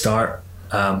really good start.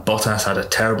 Bottas had a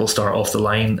terrible start off the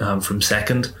line from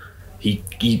second.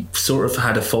 He sort of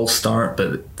had a false start,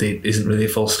 but it isn't really a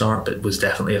false start, but it was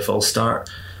definitely a false start.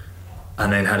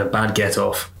 And then had a bad get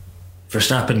off.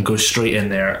 Verstappen goes straight in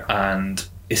there and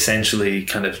essentially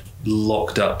kind of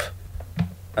locked up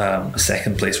a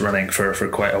second place running for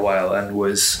quite a while, and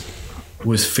was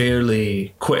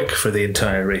fairly quick for the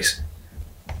entire race.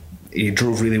 He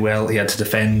drove really well. He had to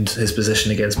defend his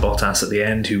position against Bottas at the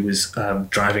end, who was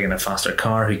driving in a faster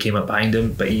car, who came up behind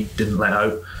him, but he didn't let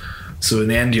out. So in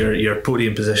the end, your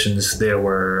podium positions there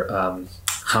were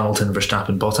Hamilton,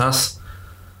 Verstappen, Bottas,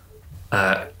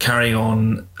 carrying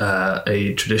on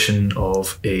a tradition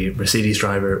of a Mercedes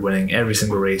driver winning every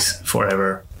single race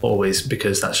forever, always,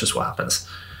 because that's just what happens.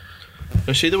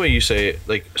 Now, see the way you say it,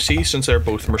 like, see, since they're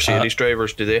both Mercedes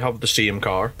drivers, do they have the same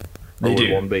car? They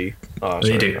do. One be?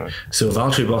 They do. Right. So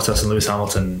Valtteri Bottas and Lewis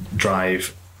Hamilton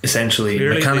drive, essentially,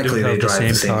 Clearly mechanically they drive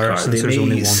the same car. They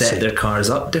may set seat. their cars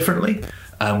up differently.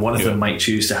 One of them might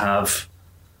choose to have...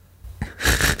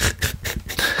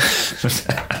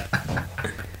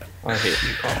 I hate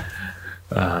you,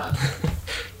 Carl.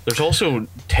 There's also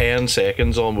 10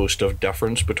 seconds almost of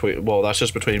difference between... Well, that's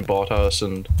just between Bottas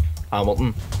and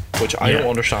Hamilton, which I don't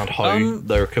understand how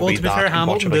there could be to be that fair, much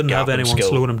Hamilton of a didn't gap have in anyone skill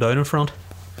slowing him down in front.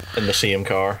 in the same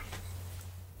car.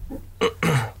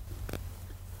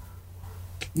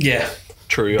 Yeah.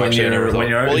 True, When actually, I never you're thought.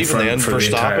 Well, in even front then, for the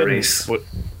entire race.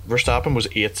 Verstappen was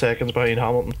 8 seconds behind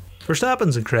Hamilton.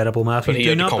 Verstappen's incredible, Matthew. But he Do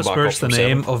had to not come back besmirch up the from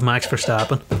name 7. of Max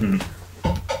Verstappen.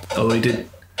 Oh, he did.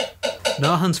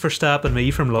 Nothing's Verstappen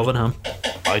me from loving him.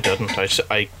 I didn't.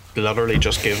 I literally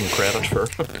just gave him credit for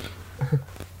it.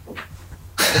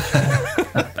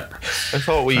 I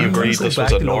thought we agreed this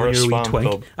was a Norris fan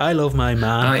club. I love my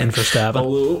man in Verstappen.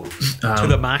 Although, to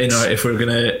the max. You know, if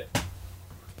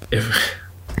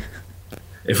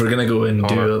we're gonna go and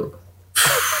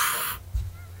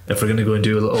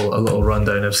do a little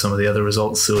rundown of some of the other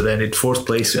results, so then in fourth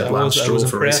place we had Lance Stroll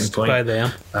for Racing Point. By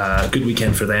them. Good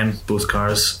weekend for them. Both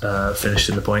cars finished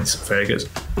in the points. Very good.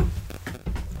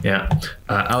 Yeah,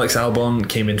 Alex Albon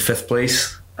came in 5th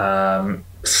place.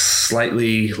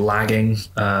 Slightly lagging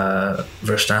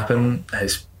Verstappen,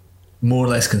 has more or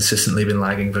less consistently been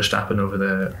lagging Verstappen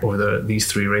over these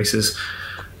 3 races.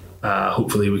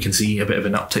 Hopefully we can see a bit of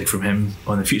an uptick from him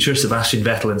on the future. Sebastian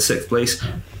Vettel in 6th place.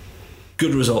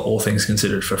 Good result, all things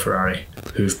considered, for Ferrari,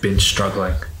 who've been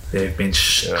struggling. They've been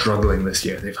struggling this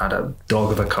year. They've had a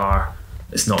dog of a car.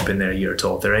 It's not been their year at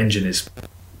all. Their engine is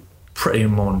pretty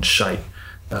mon shite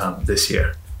this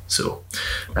year. So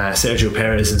Sergio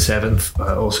Perez in 7th,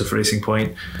 also for Racing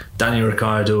Point. Daniel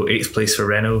Ricciardo 8th place for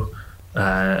Renault,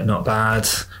 not bad,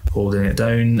 holding it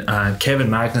down. And Kevin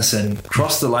Magnussen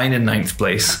crossed the line in 9th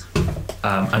place,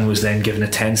 and was then given a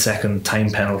 10-second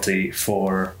time penalty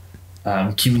for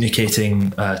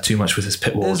communicating too much with his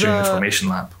pit wall during the formation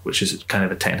lap, which is kind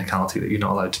of a technicality that you're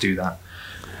not allowed to do that.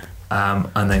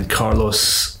 And then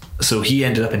Carlos... So he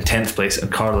ended up in 10th place,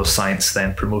 and Carlos Sainz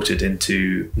then promoted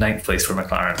into 9th place for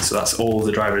McLaren. So that's all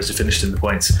the drivers who finished in the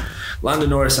points. Lando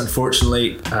Norris,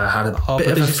 unfortunately, had a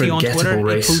bit of a forgettable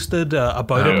race. He posted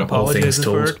about it, apologising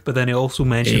for it, but then he also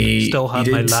mentioned he still had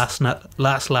my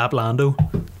last lap Lando.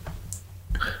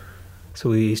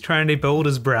 So he's trying to build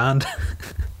his brand.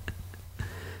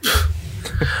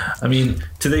 I mean,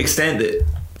 to the extent that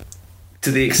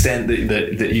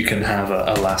you can have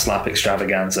a last lap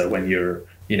extravaganza when you're,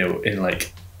 you know, in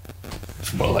like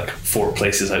 4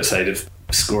 places outside of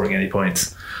scoring any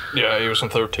points. Yeah, he was in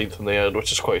 13th in the end,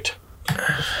 which is quite...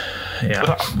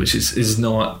 which is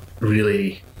not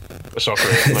really... It's not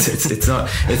great.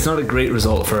 it's not a great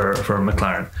result for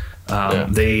McLaren.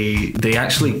 They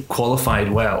actually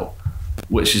qualified well,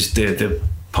 which is the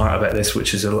part about this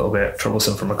which is a little bit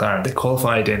troublesome for McLaren. They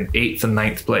qualified in 8th and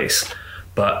 9th place,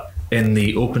 but in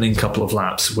the opening couple of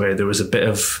laps where there was a bit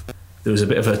of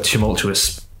a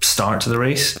tumultuous start to the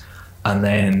race, and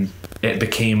then it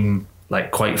became like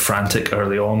quite frantic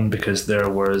early on, because there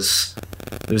was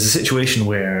a situation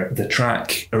where the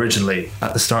track originally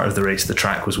at the start of the race, the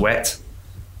track was wet,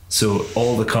 so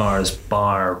all the cars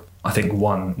bar I think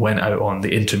one went out on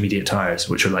the intermediate tires,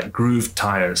 which are like grooved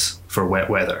tires for wet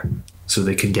weather, so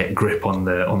they can get grip on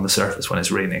the surface when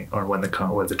it's raining or when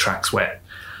the track's wet.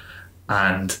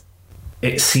 And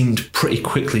it seemed pretty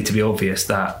quickly to be obvious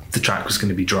that the track was going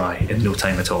to be dry in no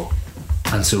time at all.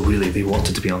 And so really they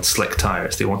wanted to be on slick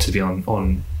tires. They wanted to be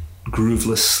on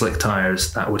grooveless slick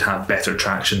tires that would have better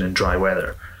traction in dry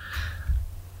weather.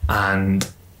 And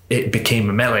it became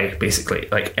a melee, basically.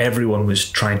 Like, everyone was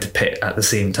trying to pit at the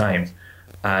same time.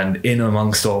 And in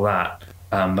amongst all that,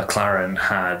 McLaren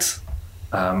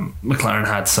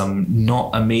had some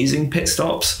not amazing pit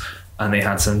stops, and they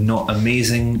had some not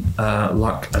amazing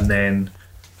luck, and then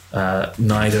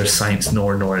neither Sainz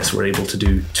nor Norris were able to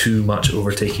do too much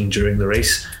overtaking during the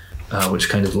race, which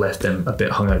kind of left them a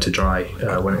bit hung out to dry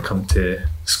when it come to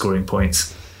scoring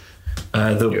points.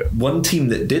 One team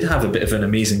that did have a bit of an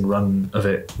amazing run of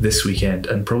it this weekend,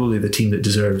 and probably the team that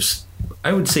deserves,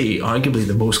 I would say, arguably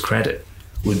the most credit,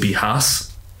 would be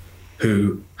Haas,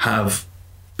 who have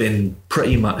been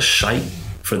pretty much shite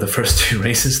for the first two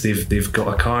races. They've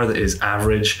got a car that is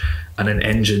average and an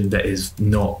engine that is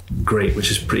not great,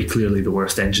 which is pretty clearly the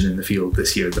worst engine in the field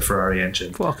this year, the Ferrari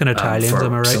engine. Fucking Italians,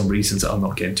 am I right? For some reasons that I'm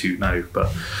not getting to now,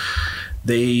 but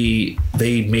they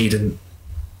made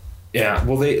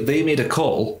they made a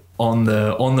call on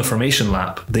the formation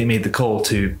lap. They made the call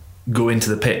to go into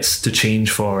the pits to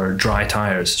change for dry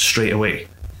tires straight away,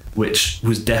 which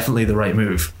was definitely the right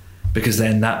move, because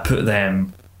then that put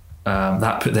them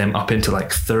up into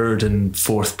like third and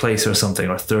fourth place or something,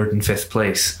 or third and fifth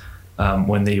place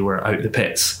when they were out the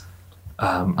pits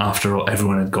after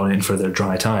everyone had gone in for their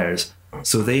dry tires.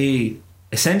 So they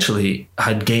essentially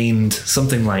had gained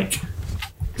something like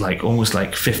almost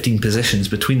like 15 positions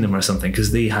between them or something,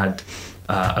 because they had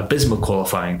abysmal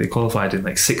qualifying. They qualified in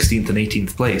like 16th and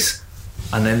 18th place,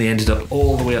 and then they ended up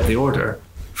all the way up the order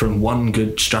from one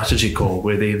good strategy call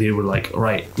where they were like,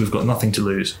 right, we've got nothing to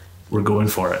lose, we're going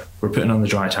for it, we're putting on the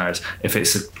dry tires. If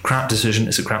it's a crap decision,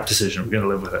 it's a crap decision, we're going to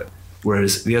live with it.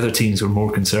 Whereas the other teams were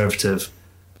more conservative,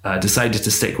 decided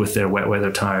to stick with their wet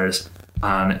weather tires,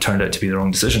 and it turned out to be the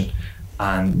wrong decision.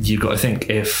 And you've got to think,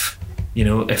 if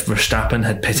Verstappen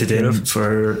had pitted in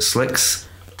for slicks,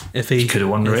 if he could have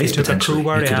won the race potentially. He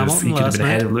could have been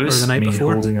ahead of Lewis,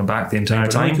 holding him back the entire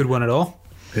time. He could win it all.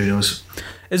 Who knows?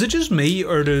 Is it just me,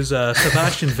 or does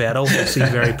Sebastian Vettel seem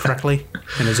very prickly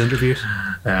in his interviews?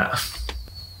 Yeah.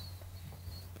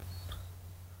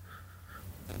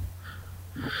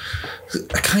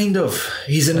 Kind of.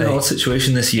 He's in an odd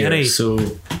situation this year, so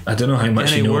I don't know how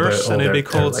much you know about all their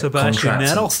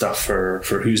contracts and stuff for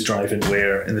who's driving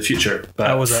where in the future. But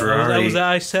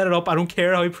I set it up. I don't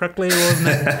care how prickly it was.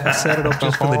 I set it up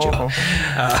just for the job.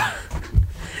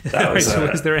 So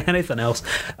is there anything else?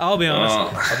 I'll be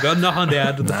honest, I've got nothing to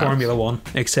add to the Formula One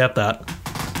except that.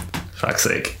 Fuck's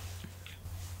sake.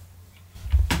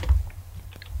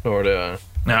 Or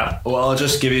well, I'll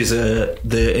just give you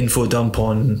the info dump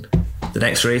on the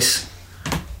next race.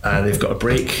 They've got a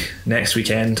break next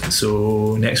weekend,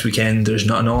 so next weekend there's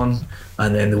nothing on,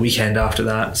 and then the weekend after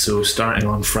that, so starting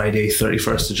on Friday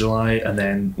 31st of July, and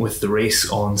then with the race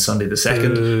on Sunday the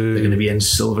 2nd, they're going to be in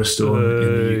Silverstone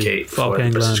in the UK for the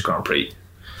British Grand Prix.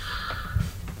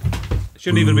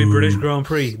 Shouldn't even be British Grand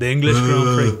Prix, the English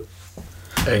Grand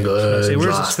Prix. England. Say,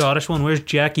 where's the Scottish one? Where's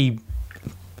Jackie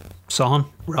Son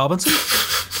Robinson?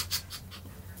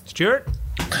 Stuart?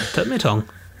 Tip me tongue.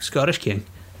 Scottish king,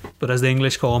 but as the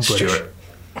English call him, British. Stuart.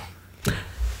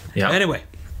 Yeah. Anyway,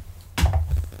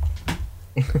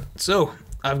 so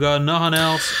I've got nothing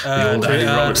else. The old Andy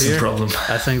Robertson problem.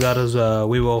 I think that is.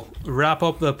 We will wrap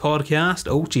up the podcast.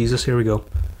 Oh Jesus, here we go.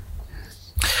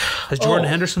 Has Jordan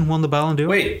Henderson won the Ballon d'Or?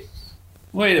 Wait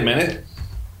a minute.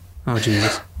 Oh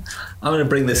Jesus! I'm going to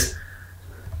bring this.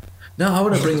 No, I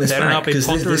want to bring this back, because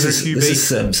this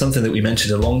is something that we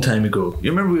mentioned a long time ago. You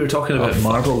remember we were talking about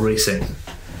marble racing?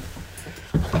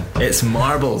 It's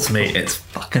marbles, mate. It's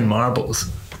fucking marbles.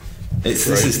 This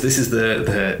is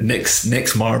the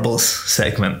Nick's marbles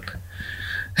segment.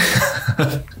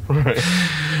 Right.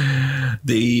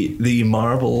 The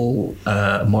marble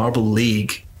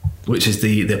league, which is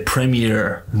the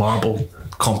premier marble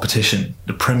competition,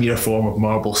 the premier form of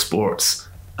marble sports,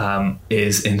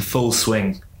 is in full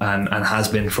swing and has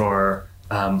been for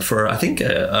I think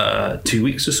 2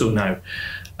 weeks or so now.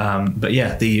 But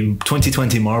yeah, the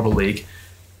 2020 Marble League,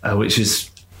 which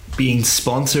is being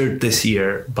sponsored this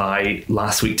year by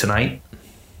Last Week Tonight,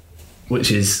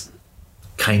 which is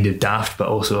kind of daft but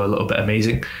also a little bit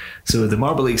amazing. So the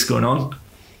Marble League's going on.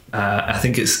 I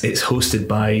think it's hosted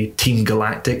by Team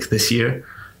Galactic this year.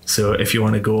 So if you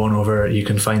want to go on over, you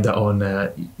can find that on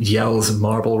Yell's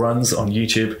Marble Runs on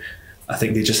YouTube. I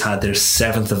think they just had their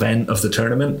 7th event of the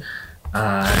tournament.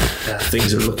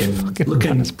 Things are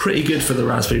looking pretty good for the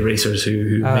Raspberry Racers,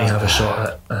 who may have a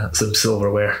shot at some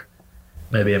silverware,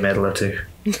 maybe a medal or two.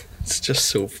 It's just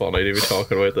so funny to be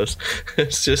talking about this.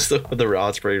 It's just the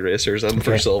Raspberry Racers and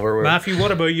for silverware. Matthew,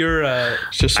 what about your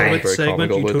it's just very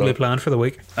segment you totally that. planned for the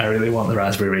week? I really want the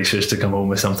Raspberry Racers to come home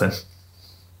with something.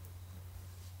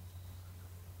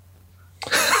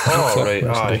 Oh, right.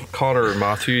 Aye. Connor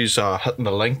Matthews hitting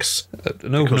the links.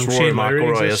 Because Rory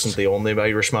McIlroy isn't the only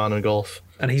Irishman in golf.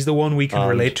 And he's the one we can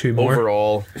relate to more.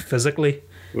 Overall, physically.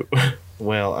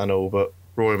 Well, I know, but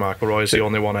Rory McIlroy is the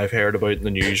only one I've heard about in the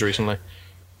news recently.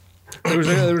 There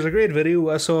was a great video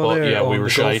I saw there on the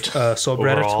golf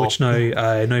subreddit, which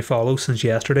I now follow since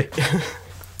yesterday.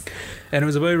 And it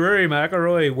was about Rory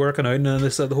McIlroy working out, and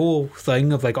this the whole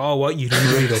thing of like, oh, what you do,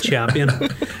 Rory the champion.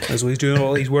 As he's doing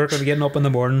all, he's working, getting up in the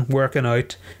morning, working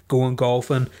out, going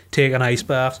golfing, taking ice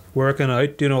baths, working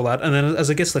out, doing all that, and then as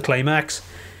it gets to the climax,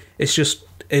 it just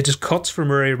cuts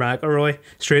from Rory McIlroy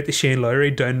straight to Shane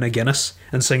Lowry down in a Guinness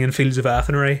and singing Fields of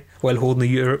Athenry while holding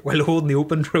the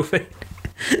Open trophy.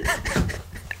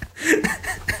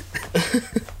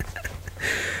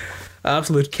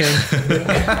 Absolute king.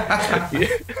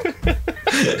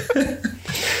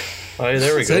 Aye,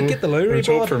 there we go. Get the Lowry There's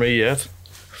hope for me yet.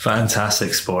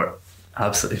 Fantastic sport.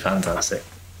 Absolutely fantastic.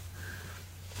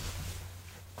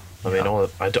 I mean,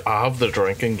 I have the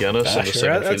drinking Guinness and the sure,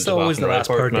 second that's Fields of always the Athenry last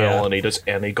part, part, and yeah. all I need is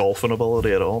any golfing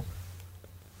ability at all.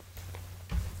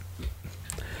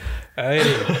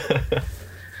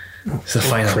 It's the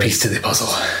final piece to the puzzle.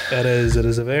 It is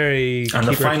a very... And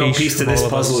the final piece to this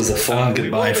puzzle is a fond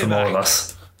goodbye from all of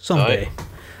us. Someday.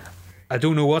 I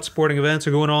don't know what sporting events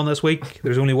are going on this week.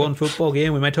 There's only one football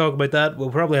game. We might talk about that. We'll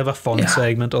probably have a fun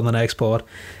segment on the next pod.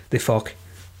 The fuck.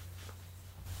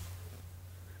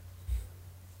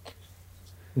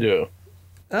 Yeah.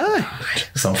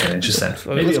 Something interesting.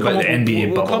 Maybe about the NBA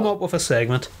we'll bubble. come up with a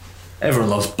segment.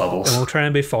 Everyone loves bubbles. And we'll try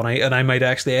and be funny. And I might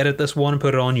actually edit this one and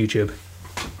put it on YouTube.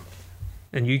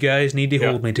 And you guys need to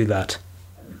hold me to that.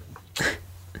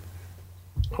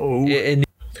 Oh.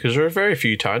 Because there are very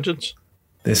few tangents.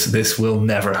 This will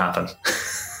never happen.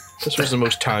 This was the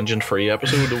most tangent-free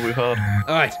episode that we've had.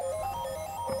 Alright.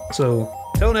 So,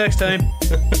 till next time.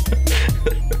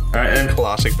 Alright then.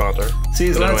 Classic banter. See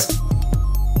you Anyway. lads.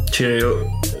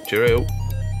 Cheerio. Cheerio.